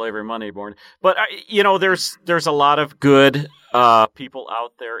City Girl every Monday morning. But there's a lot of good people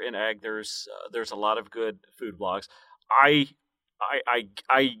out there in ag. There's a lot of good food blogs. I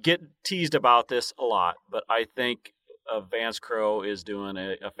get teased about this a lot, but I think Vance Crowe is doing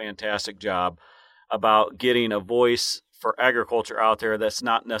a fantastic job about getting a voice for agriculture out there that's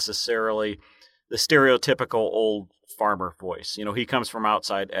not necessarily the stereotypical old farmer voice. He comes from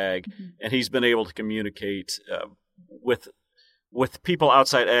outside ag, and he's been able to communicate with people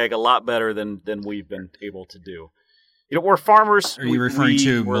outside ag a lot better than we've been able to do. We're farmers. Are you referring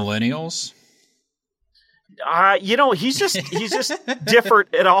to millennials? He's just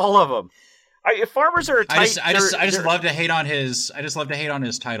different in all of them. Farmers are. I just love to hate on his. I just love to hate on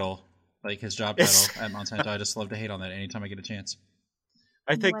his title, like his job title at Monsanto. I just love to hate on that anytime I get a chance.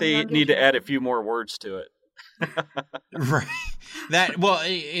 I think they need to add a few more words to it. Right.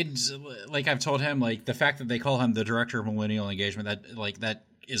 It's like I've told him, like the fact that they call him the director of millennial engagement, that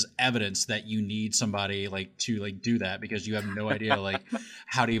is evidence that you need somebody to do that, because you have no idea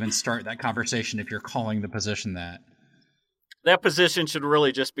how to even start that conversation if you're calling the position that. That position should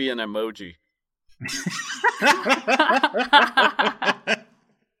really just be an emoji.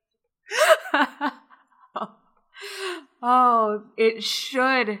 Oh, it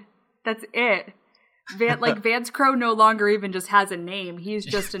should. That's it. Vance Crowe no longer even just has a name. He's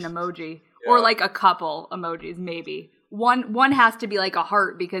just an emoji. Yeah. Or like a couple emojis, maybe. One has to be like a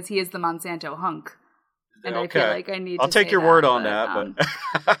heart because he is the Monsanto hunk. and I feel like I need I'll to take say your word on that,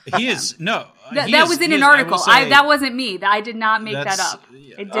 but he is no. That was in an article. That wasn't me. I did not make that up.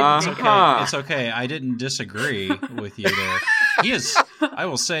 It didn't. It's okay. I didn't disagree with you there. He is. I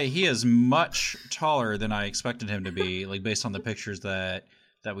will say he is much taller than I expected him to be. Like based on the pictures that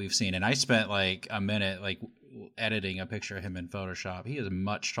we've seen, and I spent like a minute like editing a picture of him in Photoshop. He is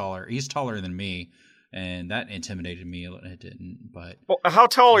much taller. He's taller than me, and that intimidated me. It didn't. But how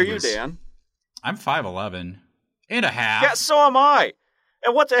tall are you, Dan? I'm 5'11" and a half. Yeah, so am I.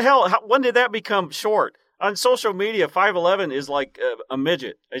 And what the hell? When did that become short? On social media, 5'11" is like a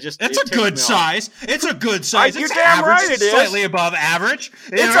midget. It's a good size. It's a good size. You're damn right it is. Slightly above average.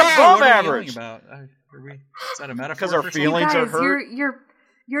 It's above average. Is that a metaphor? Because our feelings are hurt.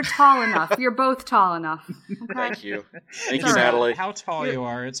 You're tall enough. You're both tall enough. Okay? Thank you. Thank you, Natalie. How tall you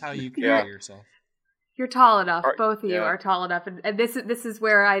are, it's how you carry yourself. You're tall enough. Both of you are tall enough, and this is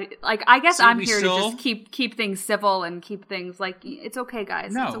where I guess I'm here to just keep things civil and keep things like it's okay,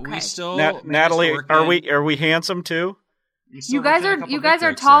 guys. No, it's okay. We still. Natalie, are we handsome too? You guys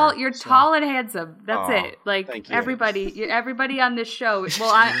are tall. You're tall and handsome. That's it. Like everybody on this show.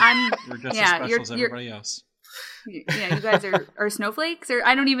 Well, I'm. You're just as special as everybody else. Yeah, you guys are snowflakes, or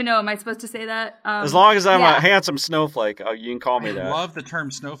I don't even know. Am I supposed to say that? As long as I'm a handsome snowflake, you can call me that. I love the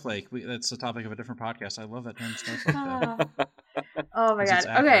term snowflake. That's the topic of a different podcast. I love that term snowflake. Oh my god.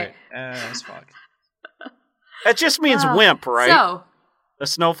 Okay. As fuck. It just means wimp, right? So, a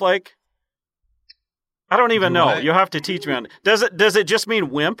snowflake. I don't even know. You'll have to teach me on. Does it just mean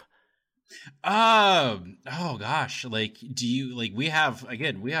wimp? Oh gosh. Like, do you like? We have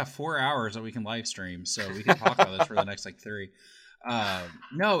 4 hours that we can live stream, so we can talk about this for the next 3.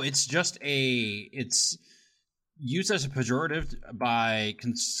 No, it's just it's used as a pejorative by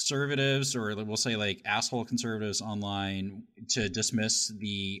conservatives, or we'll say like asshole conservatives online, to dismiss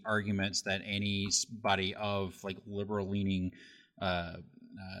the arguments that anybody of like liberal leaning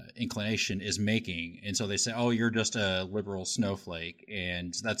inclination is making. And so they say, oh, you're just a liberal snowflake.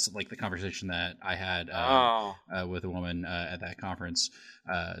 And that's like the conversation that I had with a woman at that conference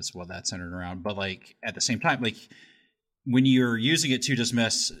is what that centered around. But like at the same time, like when you're using it to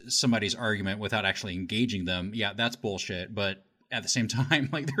dismiss somebody's argument without actually engaging them, yeah, that's bullshit. But at the same time,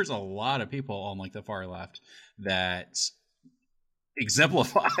 like there's a lot of people on like the far left that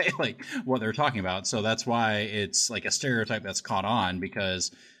exemplify like what they're talking about. So that's why it's like a stereotype that's caught on,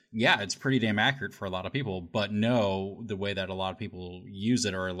 because yeah, it's pretty damn accurate for a lot of people, but no, the way that a lot of people use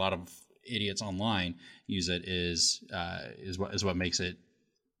it, or a lot of idiots online use it, is what makes it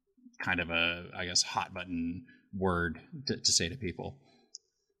kind of a, I guess, hot button word to say to people.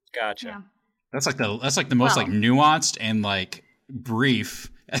 Gotcha. Yeah. That's like the most like nuanced and like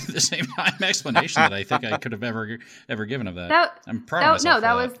brief at the same time explanation that I think I could have ever given of that. I'm proud of myself.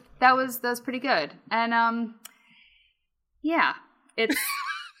 No, that was pretty good. And yeah, it's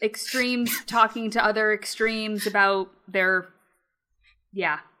extremes talking to other extremes about their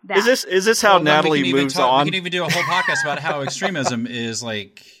that. Is this how Natalie moves on? We can even do a whole podcast about how extremism is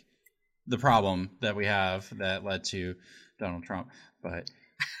like the problem that we have that led to Donald Trump, but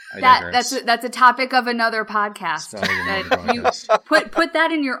that's a topic of another podcast. Put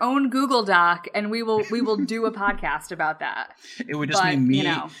that in your own Google Doc, and we will do a podcast about that. It would just be me.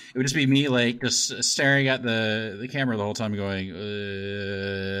 It would just be me, like just staring at the camera the whole time, going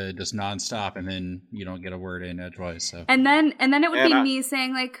just nonstop, and then you don't get a word in edgewise. So and then it would be me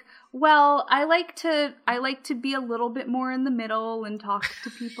saying like, well, I like to be a little bit more in the middle and talk to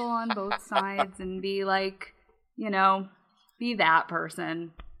people on both sides and be like, be that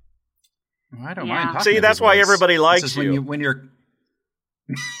person. Well, I don't mind talking. See, that's why everybody likes you. When you're,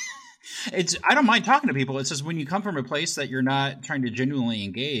 I don't mind talking to people. It's just when you come from a place that you're not trying to genuinely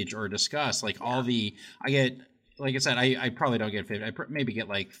engage or discuss. Like I get, like I said, I probably don't get 50. I maybe get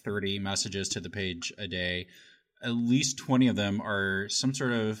like 30 messages to the page a day. At least 20 of them are some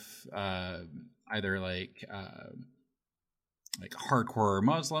sort of either like hardcore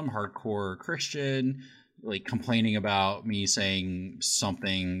Muslim, hardcore Christian, like complaining about me saying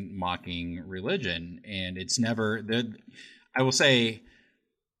something mocking religion. And it's never, I will say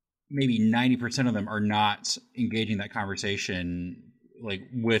maybe 90% of them are not engaging that conversation like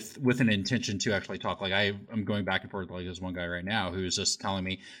with an intention to actually talk. Like I'm going back and forth. Like there's one guy right now who's just telling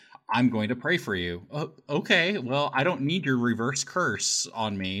me, I'm going to pray for you. Oh, okay. Well, I don't need your reverse curse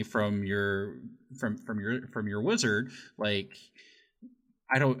on me from your wizard. Like,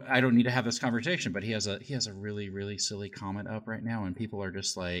 I don't need to have this conversation. But he has a really, really silly comment up right now, and people are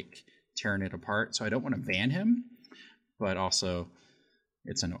just like tearing it apart. So I don't want to ban him, but also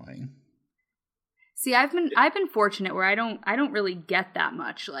it's annoying. See, I've been fortunate where I don't really get that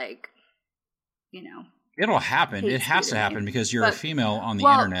much, like, It'll happen. It has to happen because you're a female on the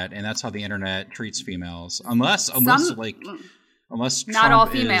internet, and that's how the internet treats females. Unless not Trump all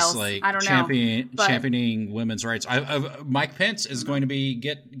females. is like I don't know, championing women's rights. Mike Pence is going to be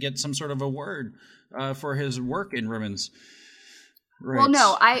get some sort of award for his work in women's rights. Well,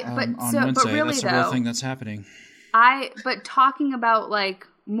 no, but really that's a real thing that's happening. But talking about like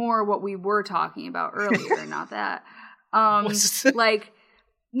more what we were talking about earlier, not that. Like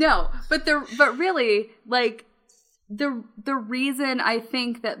no, but really like the reason I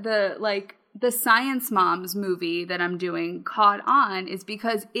think that the Science Moms movie that I'm doing caught on is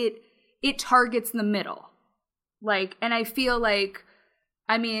because it targets the middle. Like, and I feel like,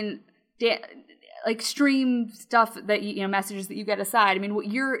 I mean, extreme stuff that messages that you get aside. I mean, what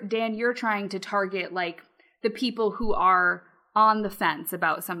you're trying to target like the people who are on the fence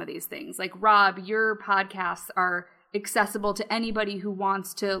about some of these things. Like Rob, your podcasts are accessible to anybody who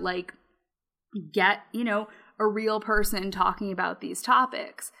wants to like get, a real person talking about these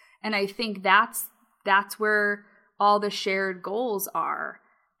topics. And I think that's where all the shared goals are.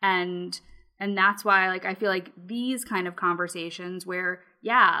 And that's why like I feel like these kind of conversations where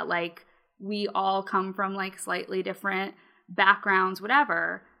like we all come from like slightly different backgrounds,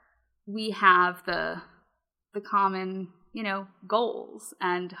 whatever, we have the common, goals.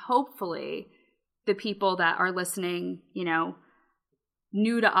 And hopefully the people that are listening,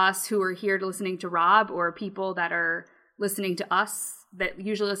 new to us who are here listening to Rob, or people that are listening to us that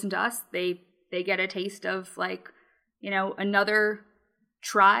usually listen to us, they get a taste of like, another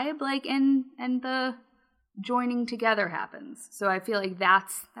tribe, like, and the joining together happens. So I feel like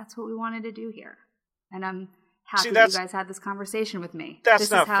that's what we wanted to do here. And I'm happy that you guys had this conversation with me. That's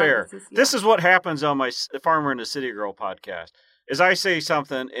not fair. This is what happens on my Farmer and the City Girl podcast. Is I say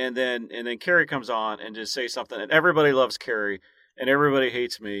something and then Carrie comes on and just say something, and everybody loves Carrie and everybody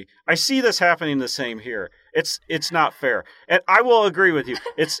hates me. I see this happening the same here. It's not fair. And I will agree with you.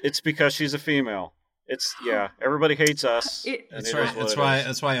 It's because she's a female. Everybody hates us. That's right.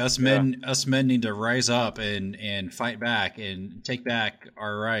 That's why us men need to rise up and fight back and take back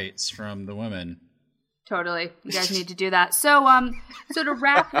our rights from the women. Totally. You guys need to do that. So to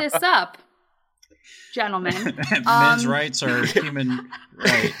wrap this up, gentlemen, men's rights are human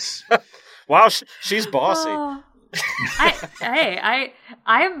rights. Wow, she's bossy.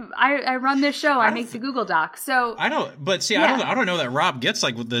 I run this show. I make the Google Doc. So I don't. But see, I don't know that Rob gets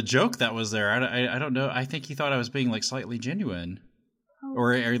like the joke that was there. I don't know. I think he thought I was being like slightly genuine,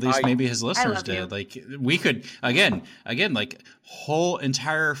 or at least maybe his listeners did. You. Like we could again like whole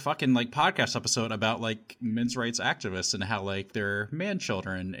entire fucking like podcast episode about like men's rights activists and how like they're man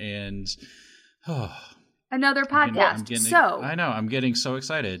children and another podcast. I know I'm getting so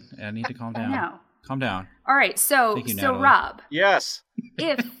excited. I need to calm down. I know. Calm down. All right, so Rob. Yes.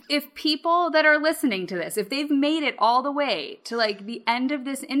 If people that are listening to this, if they've made it all the way to like the end of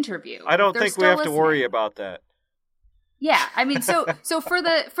this interview, I don't think we have to worry about that. Yeah, I mean, so for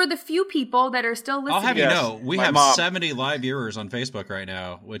the few people that are still listening, I'll have you know, we have 70 live viewers on Facebook right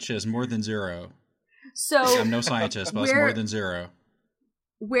now, which is more than zero. So I'm no scientist, but it's more than zero.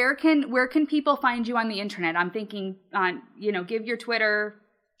 Where can people find you on the internet? I'm thinking on give your Twitter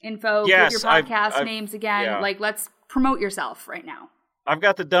info, give your podcast names again. Yeah. Like, let's promote yourself right now. I've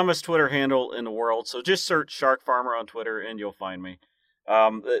got the dumbest Twitter handle in the world, so just search Shark Farmer on Twitter and you'll find me.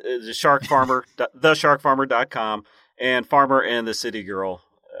 The Shark Farmer, thesharkfarmer.com, and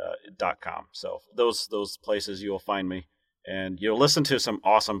farmerandthecitygirl.com. So those places you'll find me, and you'll listen to some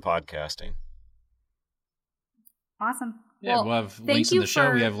awesome podcasting. Awesome. Yeah, we'll have links in the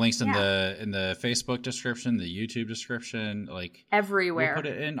show. We have links in the Facebook description, the YouTube description, like everywhere. We'll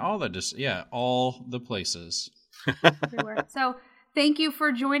put it in all the places. Everywhere. So thank you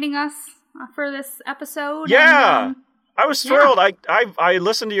for joining us for this episode. Yeah, I was thrilled. I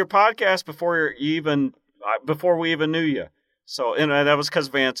listened to your podcast before we even knew you. So and that was because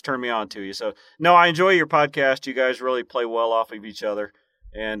Vance turned me on to you. So no, I enjoy your podcast. You guys really play well off of each other,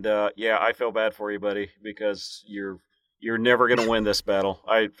 and I feel bad for you, buddy, because you're never going to win this battle.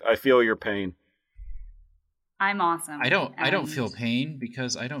 I feel your pain. I'm awesome. I don't feel pain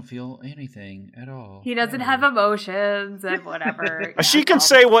because I don't feel anything at all. He doesn't have emotions and whatever. She can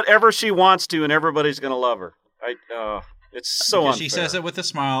say whatever she wants to, and everybody's going to love her. It's so unfair. She says it with a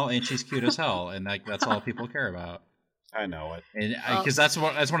smile, and she's cute as hell, and that's all people care about. I know it, and because that's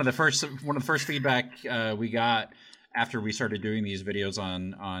one of the first feedback we got after we started doing these videos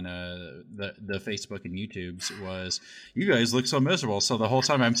on the Facebook and YouTubes was, you guys look so miserable. So the whole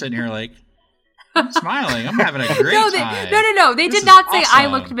time I'm sitting here like, I'm smiling. I'm having a great time. No. They did not say awesome. I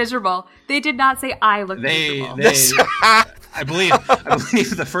looked miserable. They did not say I looked miserable. I believe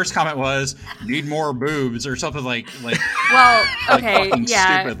the first comment was need more boobs or something like well, okay, like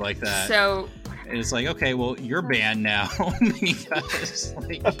yeah, stupid like that. So and it's like, okay, well, you're banned now because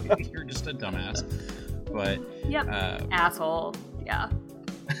like you're just a dumbass. But yep, asshole, yeah.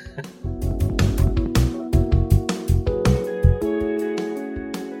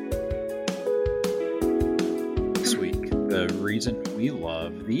 This week, the reason we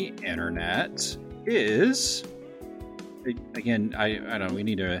love the internet is, again, I don't know, we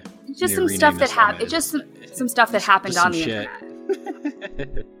need to. It's just some stuff that happened. It's just some stuff that happened on the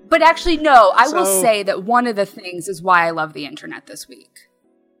internet. But actually, no, I will say that one of the things is why I love the internet this week.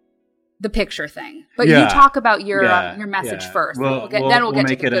 The picture thing. But you talk about your message first. We'll get to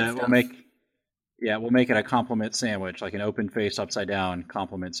the good stuff. We'll make it a compliment sandwich, like an open face upside down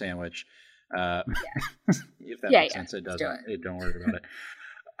compliment sandwich. If that makes sense, it doesn't. Don't worry about it.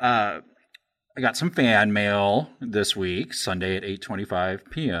 I got some fan mail this week, Sunday at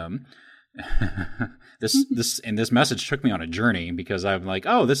 8:25 p.m. This message took me on a journey because I'm like,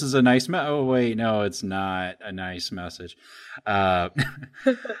 oh, this is a nice oh wait, no, it's not a nice message.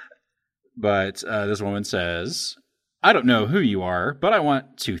 But this woman says, I don't know who you are, but I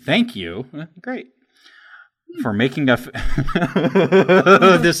want to thank you. Great. For making a...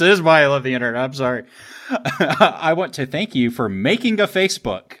 This is why I love the internet. I'm sorry. I want to thank you for making a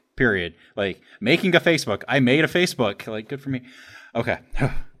Facebook, period. Like, making a Facebook. I made a Facebook. Like, good for me. Okay.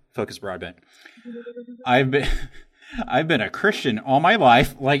 Focus broadband. I've been a Christian all my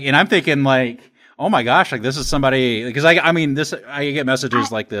life. Like, and I'm thinking, like, oh my gosh, like this is somebody, because I get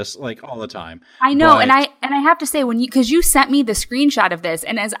messages like this like all the time. I know, and I have to say, because you sent me the screenshot of this,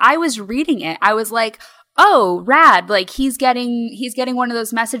 and as I was reading it, I was like, oh, rad! Like he's getting one of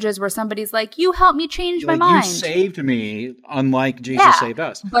those messages where somebody's like, you helped me change my mind. You saved me, unlike Jesus saved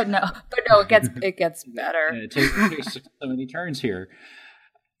us. But no, it gets better. And it takes so many turns here.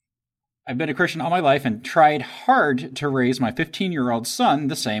 I've been a Christian all my life and tried hard to raise my 15-year-old son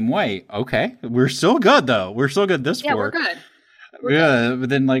the same way. Okay. We're still good, though. We're still good this far. Yeah, we're good. But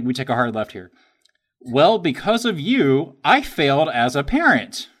then, like, we take a hard left here. Well, because of you, I failed as a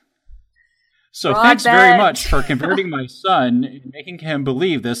parent. So thanks very much for converting my son and making him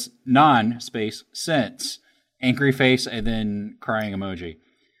believe this non-space sense. Angry face and then crying emoji.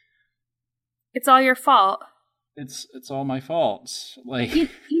 It's all your fault. It's all my fault. Like you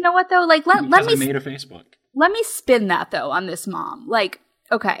know what though? Like let me made a Facebook. Let me spin that though on this mom. Like,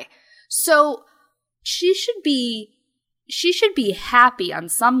 okay, so she should be happy on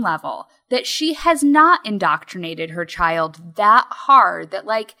some level that she has not indoctrinated her child that hard. That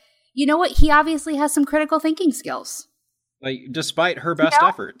like, you know what? He obviously has some critical thinking skills. Like, despite her best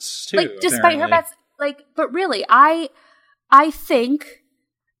efforts too. Like, despite her best, like, but really, I think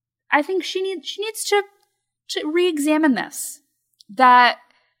she needs to re-examine this, that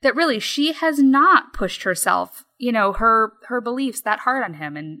really she has not pushed herself, her beliefs that hard on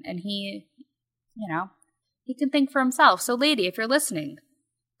him, and he, he can think for himself. So lady, if you're listening,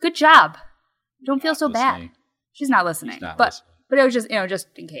 good job. Don't feel so bad. She's not listening. But it was just, just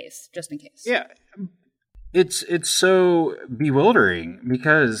in case. Yeah. It's so bewildering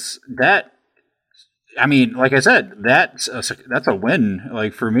because that, I mean, like I said, that's a win,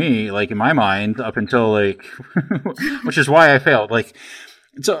 like for me, like in my mind, up until like, which is why I failed. Like,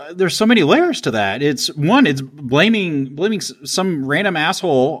 so there's so many layers to that. It's blaming some random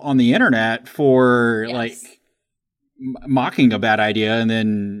asshole on the internet for like mocking a bad idea, and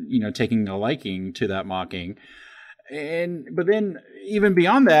then taking a liking to that mocking, but then even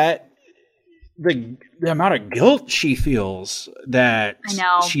beyond that, the amount of guilt she feels that I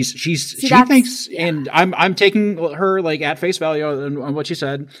know she thinks, and I'm taking her like at face value on what she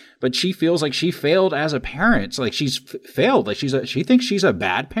said, but she feels like she failed as a parent. Like she's failed. Like she thinks she's a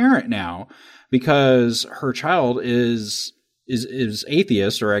bad parent now because her child is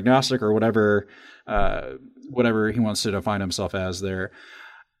atheist or agnostic or whatever he wants to define himself as there.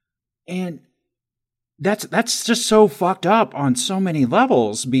 And that's just so fucked up on so many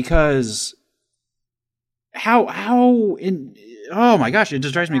levels because oh my gosh, it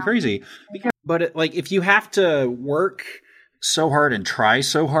just drives me crazy. But like, if you have to work so hard and try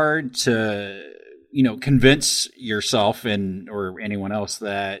so hard to, convince yourself or anyone else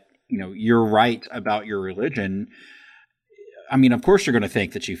that, you're right about your religion, I mean, of course you're going to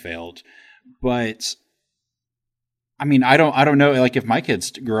think that you failed, but I mean, I don't know, like if my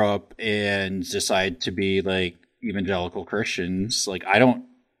kids grow up and decide to be like evangelical Christians, like I don't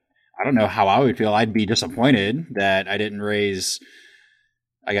know how I would feel. I'd be disappointed that I didn't raise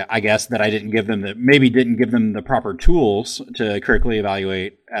I guess that I didn't give them the proper tools to critically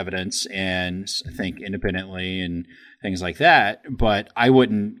evaluate evidence and think independently and things like that. But I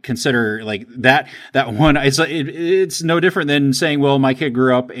wouldn't consider like that one. It's no different than saying, well, my kid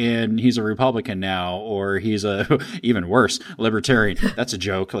grew up and he's a Republican now, or he's a even worse libertarian. That's a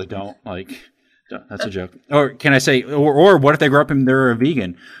joke. That's a joke. Or can I say, or what if they grew up and they're a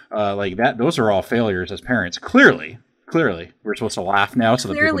vegan? Like that. Those are all failures as parents. Clearly, we're supposed to laugh now so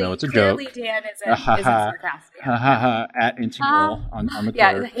that people know it's a joke. Clearly, Dan isn't sarcastic. At Integral on the Twitter.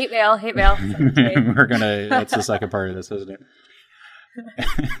 Yeah, hate mail. We're gonna. That's the second part of this, isn't it?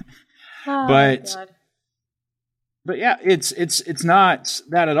 But yeah, it's not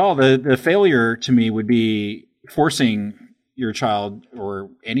that at all. The failure to me would be forcing your child or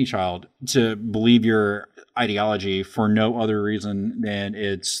any child to believe your ideology for no other reason than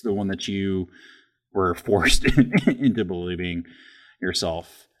it's the one that you were forced into believing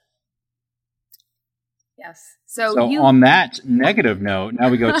yourself. Yes. So on that negative note, now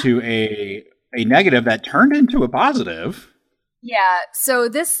we go to a negative that turned into a positive. Yeah. So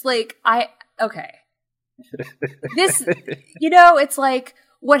this, okay. This, it's like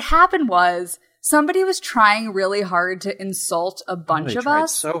what happened was somebody was trying really hard to insult a bunch of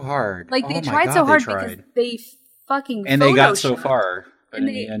us. So hard. Like they tried so hard because they fucking and they got so far, but in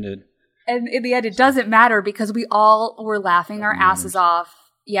the end it doesn't matter because we all were laughing our asses off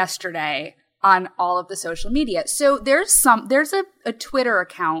yesterday on all of the social media. So there's a Twitter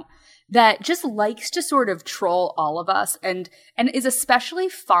account that just likes to sort of troll all of us and is especially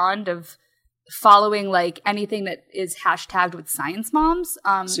fond of following like anything that is hashtagged with science moms.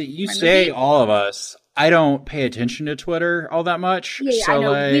 So you say all of us. I don't pay attention to Twitter all that much. Yeah, so I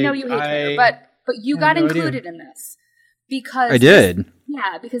know. We know you hate Twitter, but you got included in this because I did.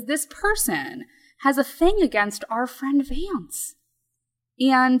 Because this person has a thing against our friend Vance,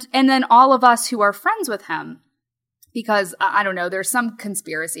 and then all of us who are friends with him. Because I don't know, there's some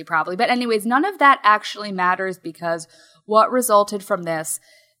conspiracy probably, but anyways, none of that actually matters because what resulted from this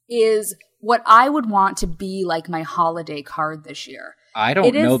is what I would want to be like my holiday card this year. I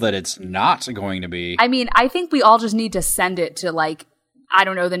don't know that it's not going to be. I mean, I think we all just need to send it to like, I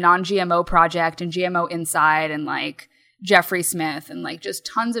don't know, the Non-GMO Project and GMO Inside and like Jeffrey Smith and like just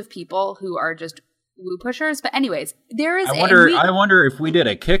tons of people who are just woo pushers. But anyways, there is. I wonder if we did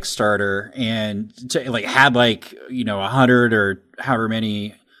a Kickstarter and had 100 or however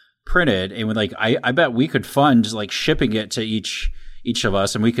many printed, and with I bet we could fund like shipping it to each of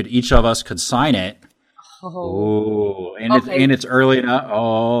us, and each of us could sign it. Oh, and it's early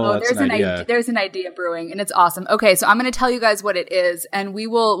enough. That's an idea. There's an idea brewing, and it's awesome. Okay, so I'm going to tell you guys what it is, and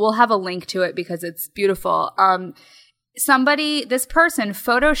we'll have a link to it because it's beautiful. This person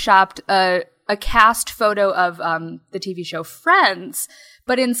photoshopped a cast photo of the TV show Friends,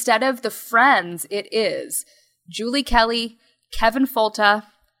 but instead of the Friends, it is Julie Kelly, Kevin Folta,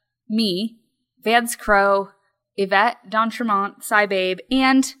 me, Vance Crowe, Yvette D'Entremont, Cy Babe,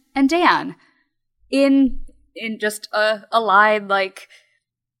 and Dan in just a line like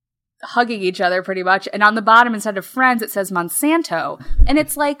hugging each other pretty much. And on the bottom, instead of Friends, it says Monsanto. And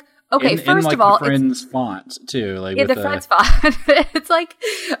it's like, okay, first of all, the Friends font too. The Friends font. It's like,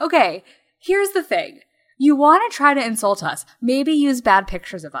 okay, here's the thing. You want to try to insult us. Maybe use bad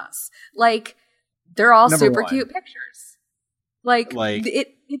pictures of us. Like, they're all super cute pictures.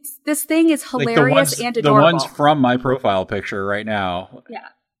 It's this thing is hilarious and adorable. The ones from my profile picture right now. Yeah.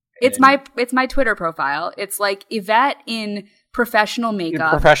 It's my Twitter profile. It's like Yvette in professional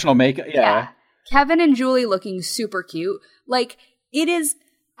makeup. Yeah. Kevin and Julie looking super cute. Like, it is,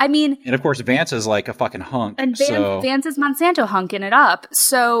 I mean. And of course, Vance is like a fucking hunk. And Vance is Monsanto hunking it up.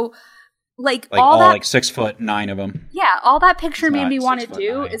 So, all that, 6'9" of them. Yeah, all that picture made me want to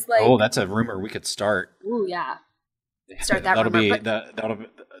do is like. Oh, that's a rumor we could start. Ooh, yeah. Start that rumor.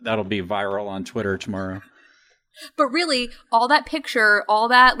 That'll be viral on Twitter tomorrow. But really, all that picture, all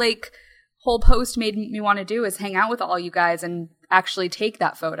that whole post made me want to do is hang out with all you guys and actually take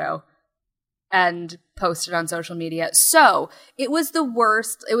that photo and post it on social media. So it was the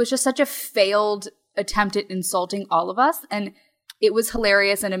worst. It was just such a failed attempt at insulting all of us. And it was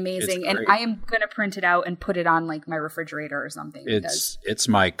hilarious and amazing. And I am going to print it out and put it on my refrigerator or something. It's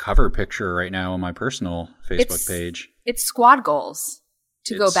my cover picture right now on my personal Facebook page. It's squad goals.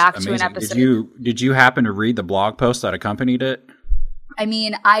 To go back amazing. To an episode. Did you happen to read the blog post that accompanied it? I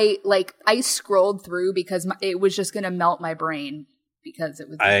mean, I scrolled through because it was just going to melt my brain because it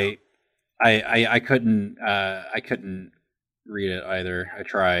was. I couldn't read it either. I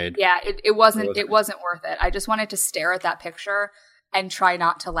tried. Yeah, it wasn't worth it. I just wanted to stare at that picture and try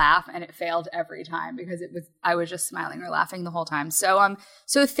not to laugh, and it failed every time because I was just smiling or laughing the whole time. So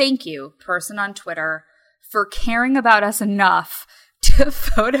thank you, person on Twitter, for caring about us enough to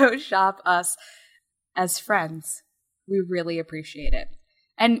Photoshop us as friends. We really appreciate it.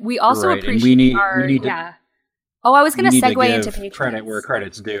 And we also appreciate we need yeah. Oh, I was going to segue into patrons. Credit where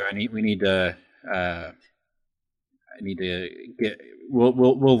credit's due. We need to get.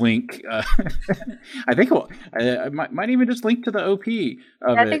 We'll link. I think I might even just link to the OP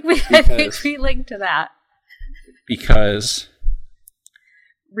of I think we linked to that because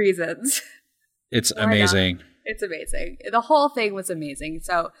reasons. It's amazing. It's amazing. The whole thing was amazing.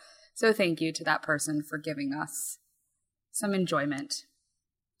 So thank you to that person for giving us some enjoyment.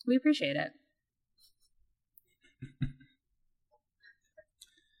 We appreciate it.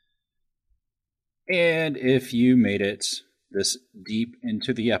 And if you made it this deep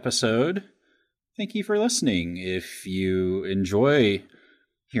into the episode, thank you for listening. If you enjoy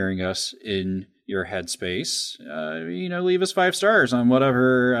hearing us in your headspace, leave us 5 stars on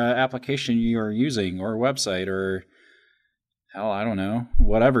whatever application you are using or website or hell, I don't know,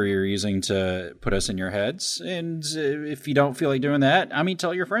 whatever you're using to put us in your heads. And if you don't feel like doing that,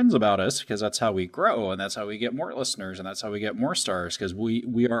 tell your friends about us, because that's how we grow and that's how we get more listeners and that's how we get more stars, because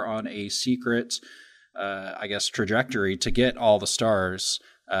we are on a secret trajectory to get all the stars,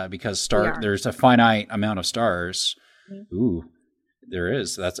 because there's a finite amount of stars. Mm-hmm. Ooh, there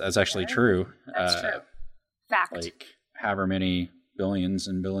is. That's actually true. That's true. Fact. Like however many billions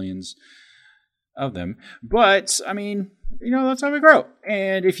and billions of them. But that's how we grow.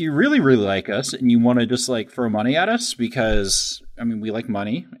 And if you really, really like us and you want to just throw money at us, because we like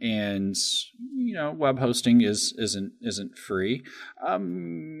money, and web hosting isn't free.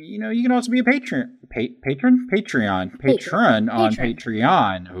 You can also be a patron on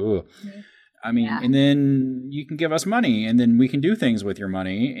Patreon. Ooh. Mm-hmm. And then you can give us money, and then we can do things with your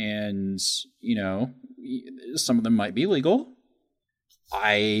money, and some of them might be legal.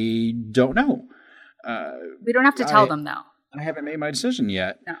 I don't know. We don't have to tell them, though. I haven't made my decision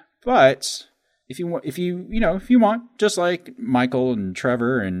yet. No. But if you want, just like Michael and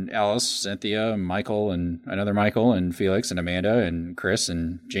Trevor and Alice, Cynthia, and Michael and another Michael and Felix and Amanda and Chris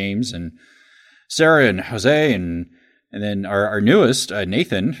and James and Sarah and Jose and then our newest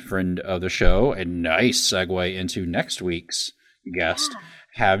Nathan, friend of the show, a nice segue into next week's guest,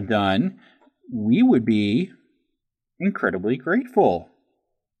 have done, we would be incredibly grateful.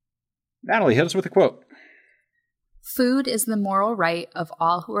 Natalie, hit us with a quote. Food is the moral right of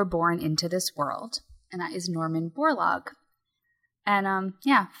all who are born into this world. And that is Norman Borlaug. And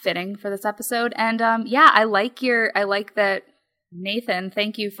fitting for this episode. And I like that, Nathan,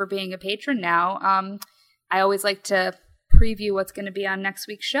 thank you for being a patron now. I always like to preview what's going to be on next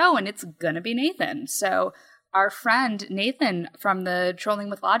week's show, and it's going to be Nathan. So our friend Nathan from the Trolling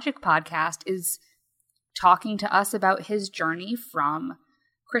with Logic podcast is talking to us about his journey from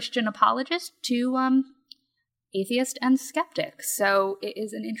Christian apologist to atheist and skeptic. So it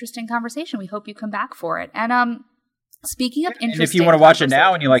is an interesting conversation. We hope you come back for it. And speaking of interesting, and if you want to watch it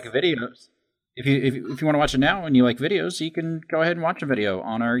now and you like videos, if you want to watch it now and you like videos, you can go ahead and watch a video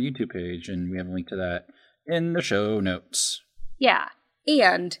on our YouTube page, and we have a link to that in the show notes. Yeah,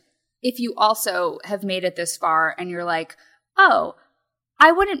 and if you also have made it this far and you're like, oh,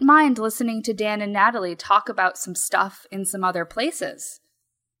 I wouldn't mind listening to Dan and Natalie talk about some stuff in some other places.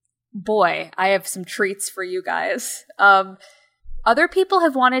 Boy, I have some treats for you guys. Other people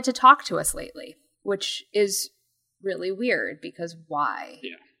have wanted to talk to us lately, which is really weird because why?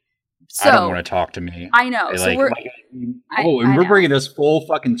 Yeah. So, I don't want to talk to me. I know. So we're bringing this full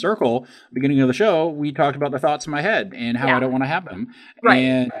fucking circle. Beginning of the show, we talked about the thoughts in my head and how I don't want to have them. Right.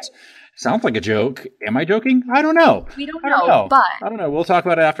 And sounds like a joke. Am I joking? I don't know. We don't know. But I don't know. We'll talk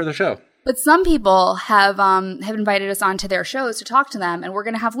about it after the show. But some people have invited us onto their shows to talk to them, and we're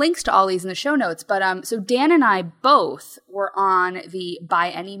going to have links to all these in the show notes. But so Dan and I both were on the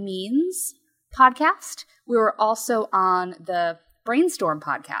By Any Means podcast. We were also on the Brainstorm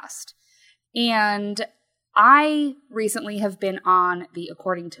podcast. And I recently have been on the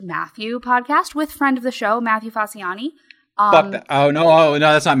According to Matthew podcast with friend of the show, Matthew Fasciani. Fuck that. Oh, no,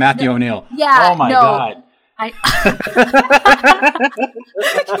 that's not Matthew O'Neill. Yeah. Oh, my God.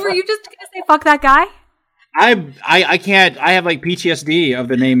 Were you just going to say fuck that guy? I can't. I have PTSD of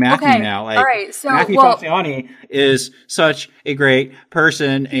the name Matthew now. All right. So Matthew Fasciani is such a great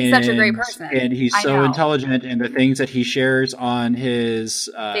person. He's such a great person. And he's so intelligent, and the things that he shares on his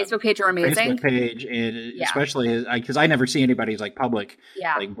Facebook page are amazing. Facebook page, and especially because I never see anybody's public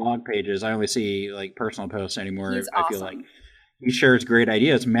blog pages. I only see personal posts anymore. He's I feel like he shares great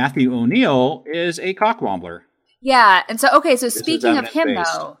ideas. Matthew O'Neill is a cockwobbler. Yeah. And so, okay, so This is speaking of him,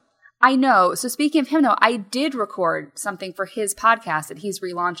 evidence-based. though, I know. So speaking of him, though, I did record something for his podcast that he's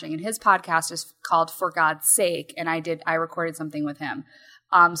relaunching, and his podcast is called For God's Sake, and I recorded something with him.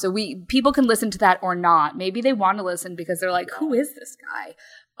 So people can listen to that or not. Maybe they want to listen because they're like, who is this guy?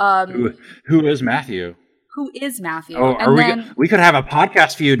 Who is Matthew? Who is Matthew? Oh, we could have a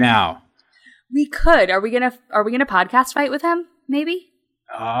podcast feud now. We could. Are we gonna podcast fight with him? Maybe.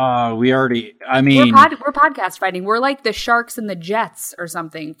 We already. I mean, we're podcast fighting. We're like the Sharks and the Jets or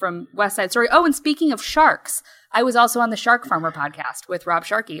something from West Side Story. Oh, and speaking of sharks, I was also on the Shark Farmer podcast with Rob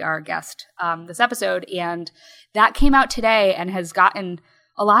Sharkey, our guest, this episode, and that came out today and has gotten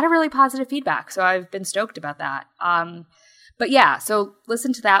a lot of really positive feedback. So I've been stoked about that. But yeah, so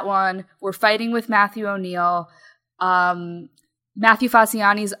listen to that one. We're fighting with Matthew O'Neill. Matthew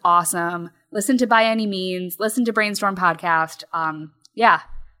Fasciani's awesome. Listen to By Any Means. Listen to Brainstorm Podcast. Yeah.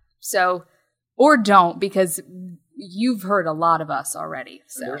 So, or don't, because you've heard a lot of us already.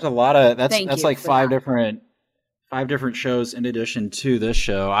 So there's a lot of that's like five different shows in addition to this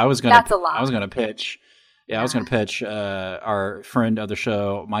show. That's a lot. I was gonna pitch. Yeah, I was gonna pitch our friend of the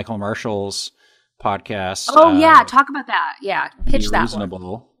show, Michael Marshall's podcast. Oh yeah, talk about that. Yeah, pitch that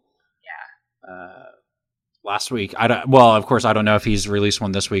Reasonable. One. Yeah. Last week, of course, I don't know if he's released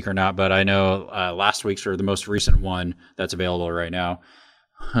one this week or not, but I know last week's, or the most recent one that's available right now,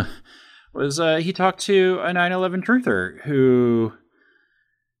 was he talked to a 9/11 truther who,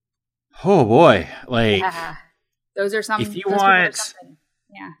 oh boy, like those are some. If you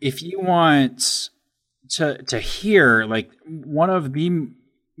want to hear like one of the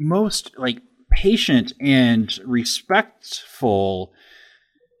most like patient and respectful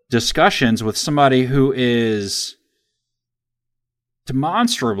discussions with somebody who is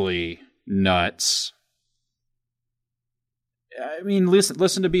demonstrably nuts. I mean,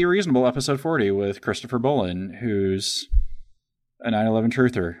 listen to Be Reasonable, episode 40 with Christopher Bolin, who's a 9/11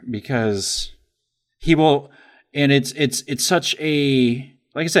 truther, because he will, and it's such a,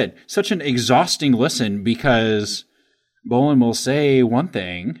 like I said, such an exhausting listen, because Bolin will say one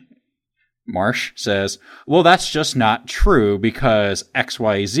thing, Marsh says, well, that's just not true because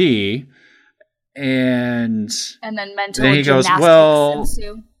XYZ. And then mental then he goes, gymnastics well,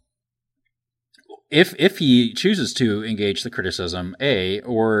 ensue. If he chooses to engage the criticism, A,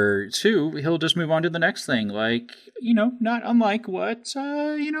 or 2, he'll just move on to the next thing. Like, not unlike what,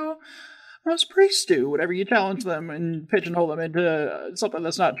 most priests do, whenever you challenge them and pigeonhole them into something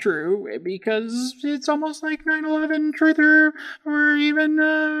that's not true, because it's almost like 9/11 truther, or even,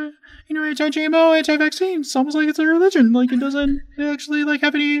 anti-GMO, anti-vaccine. It's almost like it's a religion. Like, it doesn't actually, like,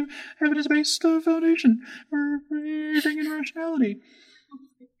 have any evidence-based foundation or anything in rationality.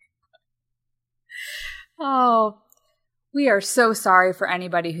 Oh, we are so sorry for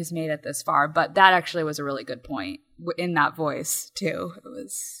anybody who's made it this far, but that actually was a really good point in that voice, too. It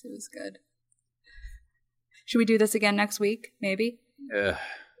was good. Should we do this again next week? Maybe. I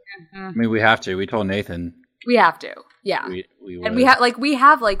mean, we have to. We told Nathan. We have to. Yeah. And we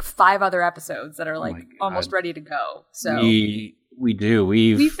have 5 other episodes that are almost ready to go. So we do.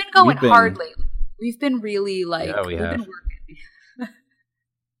 We've been going hard lately. We've been really we've been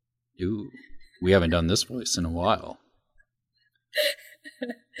working. We haven't done this voice in a while.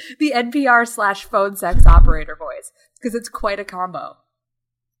 The NPR / phone sex operator voice, because it's quite a combo.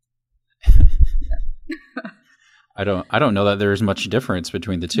 I don't know that there's much difference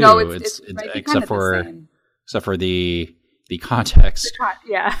between the two. No, it's except for the context.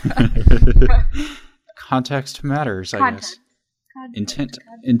 Context matters, I guess.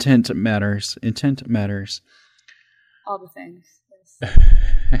 Intent matters. Intent matters. All the things.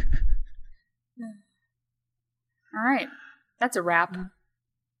 All right, that's a wrap.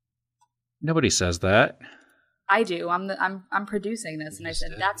 Nobody says that. I do. I'm producing this, and I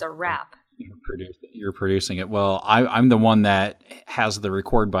said that's a wrap. You're producing it. Well, I'm the one that has the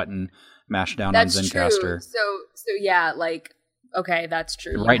record button mashed down on Zencastr. True. So yeah, okay, that's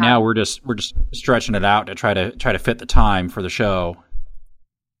true. Right now we're just stretching it out to try to fit the time for the show,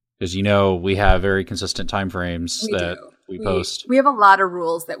 because we have very consistent time frames we post. We have a lot of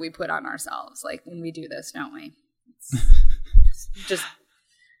rules that we put on ourselves, like when we do this, don't we? Just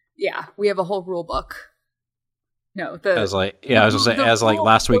we have a whole rule book. No,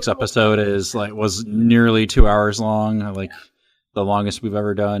 last week's episode was nearly 2 hours long, the longest we've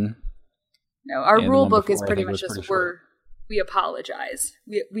ever done. No, our rule book is pretty much just we apologize.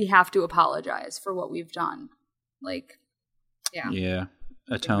 We have to apologize for what we've done.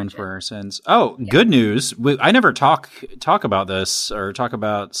 Atone for our sins. Oh, good news! I never talk about this, or talk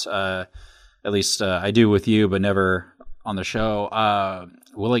about at least I do with you, but never on the show.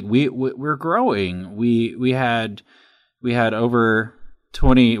 well, like we're growing. We had over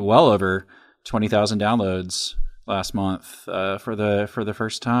 20,000 downloads last month for the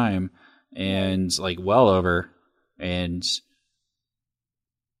first time, and like well over, and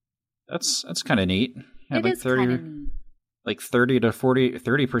that's kind of neat. It is kind of neat. Like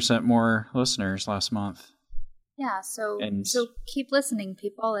 30% more listeners last month. Yeah, so keep listening,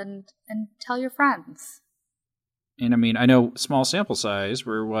 people, and tell your friends. And I mean, I know small sample size.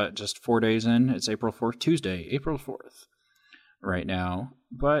 We're just 4 days in. It's April 4th, Tuesday, April 4th right now.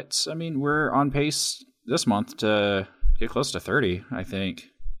 But I mean, we're on pace this month to get close to 30, I think.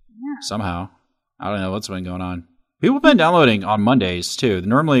 Yeah. Somehow. I don't know what's been going on. People have been downloading on Mondays too.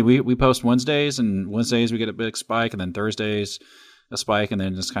 Normally we post Wednesdays, and Wednesdays we get a big spike, and then Thursdays a spike, and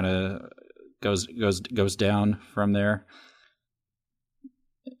then just kind of goes down from there.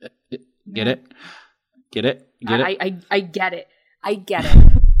 Get it? I get it. I get it.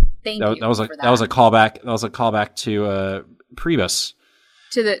 Thank you. That was a callback. That was a callback to Priebus.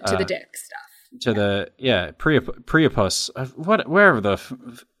 To the dick stuff. To the Priapus. Wherever the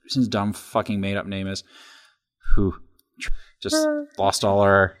his dumb fucking made up name is. Who just lost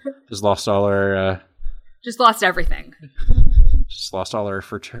everything. Just lost all our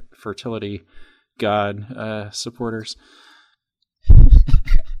fertility god supporters.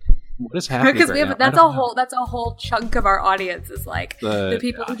 What is happening? Because that's a whole chunk of our audience is like the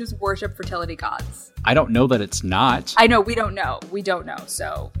people who just worship fertility gods. I don't know that it's not. I know we don't know.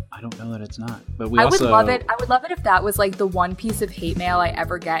 So I don't know that it's not. But I would love it. I would love it if that was like the one piece of hate mail I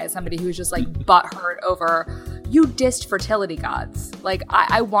ever get is somebody who's just like butthurt over you dissed fertility gods. Like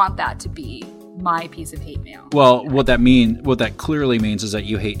I want that to be my piece of hate mail. Well, what that clearly means is that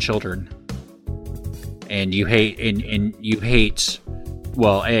you hate children, and you hate.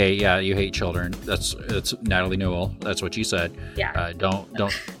 Well, you hate children. That's Natalie Newell. That's what you said. Yeah.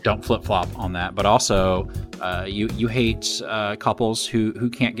 Don't flip flop on that. But also, you hate couples who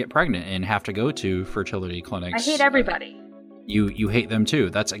can't get pregnant and have to go to fertility clinics. I hate everybody. You hate them too.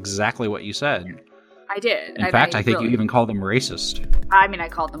 That's exactly what you said. I did. In fact, I think you even called them racist. I mean, I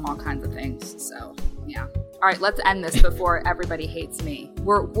called them all kinds of things. So yeah. All right, let's end this before everybody hates me.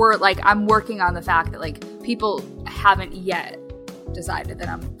 We're like, I'm working on the fact that like people haven't yet decided that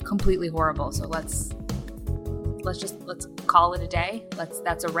I'm completely horrible. So let's call it a day.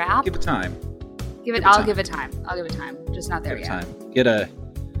 That's a wrap. Give it time. I'll give it time. Just not there yet. Get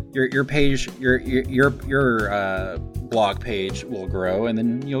your page, your blog page will grow, and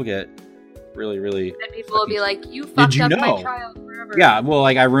then you'll get really. Then people will be like, "You fucked up my child forever." Yeah. Well,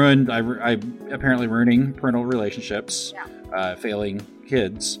 like I apparently ruining parental relationships, failing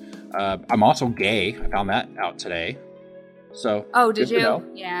kids. I'm also gay. I found that out today. So. Oh, did you?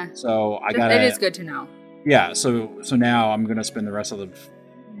 Yeah. So I got. It is good to know. Yeah. So now I'm gonna spend the rest of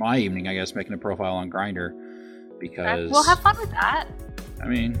my evening, I guess, making a profile on Grindr, because we'll have fun with that. I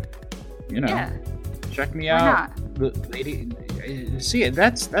mean, check me out. Lady, see,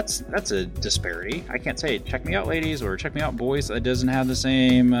 that's a disparity. I can't say check me out, ladies, or check me out, boys. That doesn't have the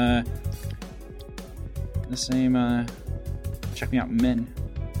same check me out, men.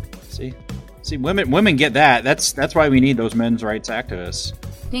 See, women get that. That's why we need those men's rights activists. I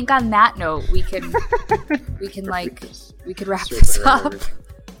think on that note, we can wrap this up.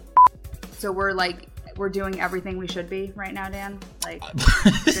 So we're doing everything we should be right now, Dan. Like,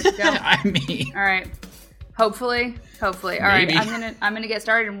 good to go. I mean, all right. Hopefully. All maybe. right, I'm gonna get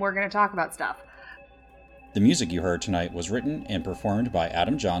started, and we're gonna talk about stuff. The music you heard tonight was written and performed by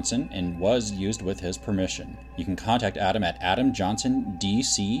Adam Johnson and was used with his permission. You can contact Adam at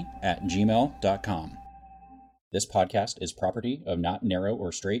adamjohnsondc@gmail.com. This podcast is property of Not Narrow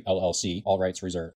or Straight LLC. All rights reserved.